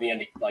sort of the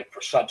end, like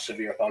for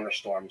sub-severe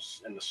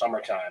thunderstorms in the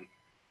summertime.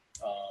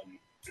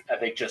 I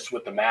think just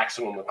with the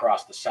maximum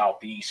across the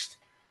Southeast,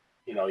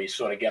 you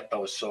sort of get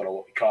those sort of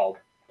what we call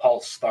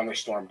pulse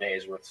thunderstorm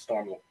days where the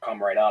storm will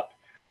come right up.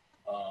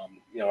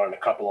 In a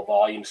couple of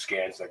volume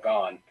scans, they're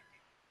gone.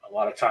 A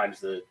lot of times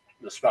the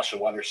special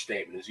weather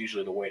statement is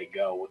usually the way to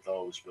go with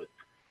those. But,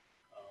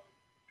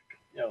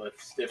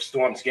 if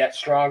storms get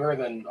stronger,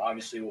 then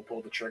obviously we'll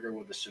pull the trigger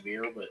with the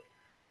severe. But,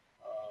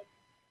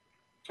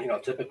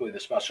 typically the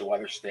special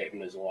weather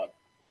statement is a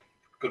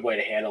good way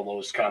to handle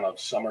those kind of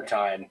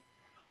summertime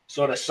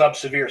sort of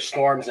sub-severe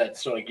storms that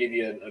sort of give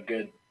you a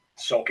good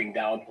soaking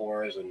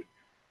downpours and,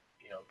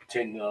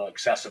 continual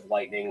excessive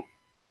lightning.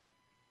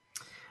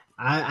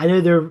 I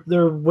know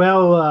they're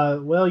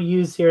well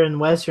used here in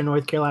Western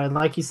North Carolina.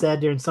 Like you said,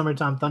 during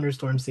summertime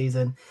thunderstorm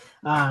season,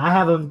 I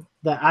have them,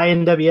 the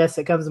INWS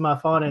that comes to my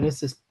phone, and it's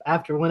just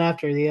one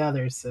after the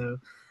other. So,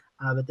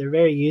 but they're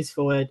very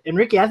useful. And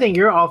Ricky, I think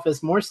your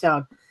office,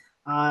 Morristown,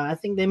 I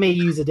think they may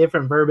use a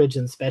different verbiage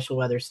in special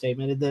weather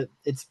statement.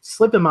 It's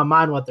slipping my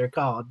mind what they're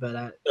called,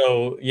 but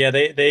So yeah,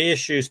 they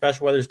issue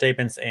special weather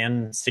statements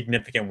and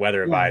significant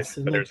weather yeah,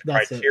 advisories. But there's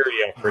that's it.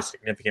 criteria for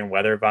significant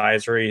weather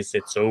advisories.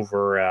 It's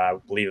over, I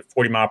believe,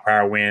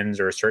 40-mile-per-hour winds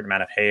or a certain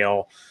amount of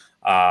hail,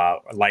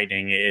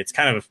 lightning. It's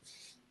kind of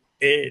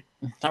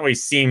not really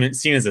seen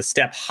as a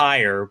step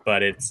higher,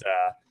 but it's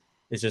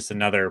just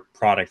another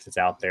product that's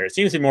out there. It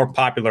seems to be more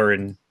popular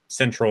in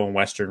central and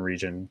western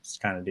regions,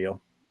 kind of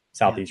deal,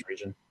 southeast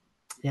region.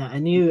 Yeah, I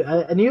knew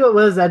it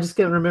was. I just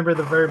couldn't remember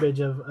the verbiage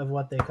of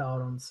what they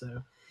called them.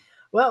 So,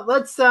 well,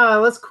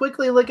 let's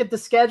quickly look at the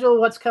schedule.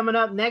 What's coming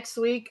up next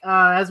week?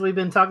 As we've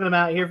been talking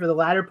about here for the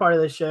latter part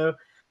of the show,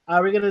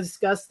 we're going to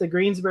discuss the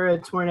Greensboro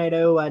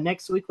tornado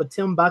next week with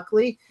Tim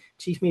Buckley,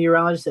 chief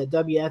meteorologist at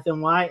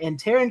WFMY,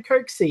 and Taryn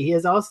Kirksey. He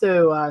is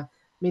also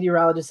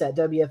meteorologist at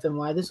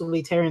WFMY. This will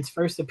be Taryn's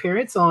first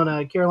appearance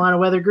on Carolina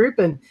Weather Group,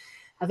 and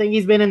I think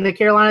he's been in the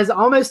Carolinas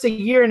almost a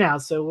year now,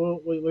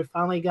 so we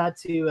finally got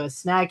to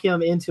snag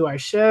him into our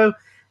show.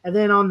 And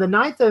then on the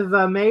 9th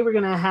of May, we're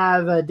going to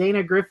have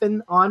Dana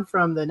Griffin on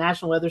from the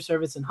National Weather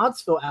Service in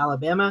Huntsville,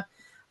 Alabama.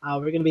 We're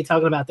going to be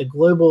talking about the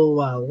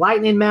global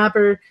lightning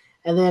mapper.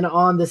 And then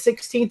on the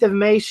 16th of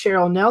May,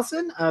 Cheryl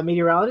Nelson, a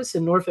meteorologist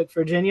in Norfolk,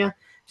 Virginia.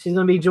 She's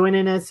going to be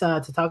joining us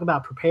to talk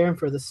about preparing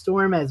for the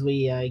storm as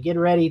we get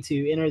ready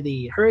to enter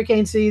the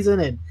hurricane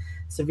season and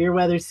severe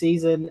weather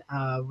season.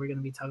 We're going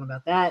to be talking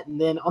about that. And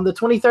then on the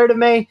 23rd of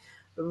May,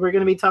 we're going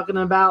to be talking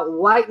about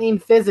lightning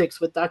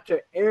physics with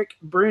Dr. Eric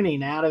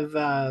Bruning out of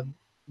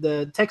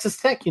the Texas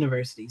Tech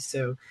University.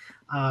 So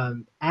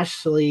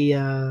Ashley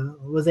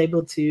was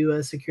able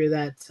to secure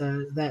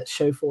that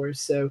show for us.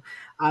 So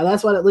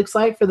that's what it looks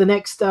like for the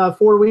next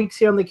 4 weeks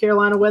here on the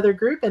Carolina Weather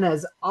Group. And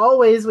as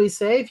always, we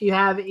say, if you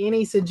have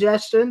any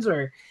suggestions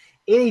or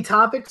any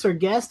topics or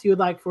guests you would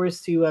like for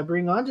us to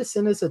bring on, just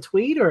send us a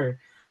tweet or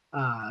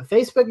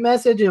Facebook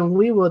message, and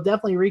we will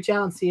definitely reach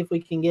out and see if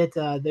we can get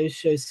those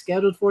shows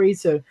scheduled for you.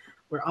 So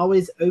we're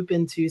always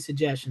open to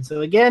suggestions.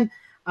 So again,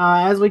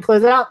 as we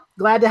close out,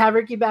 glad to have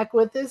Ricky back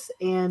with us,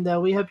 and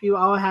we hope you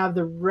all have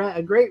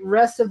a great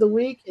rest of the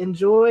week.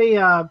 Enjoy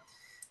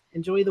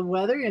the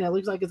weather, and it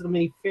looks like it's going to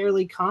be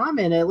fairly calm,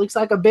 and it looks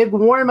like a big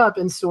warm-up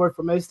in store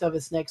for most of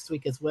us next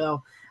week as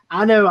well.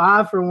 I know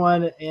I, for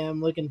one, am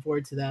looking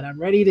forward to that.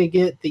 I'm ready to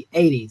get the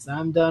 80s.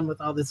 I'm done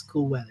with all this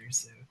cool weather,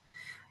 so.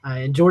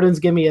 And Jordan's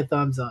give me a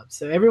thumbs up.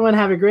 So everyone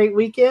have a great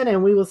weekend,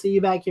 and we will see you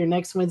back here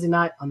next Wednesday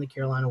night on the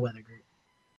Carolina Weather Group.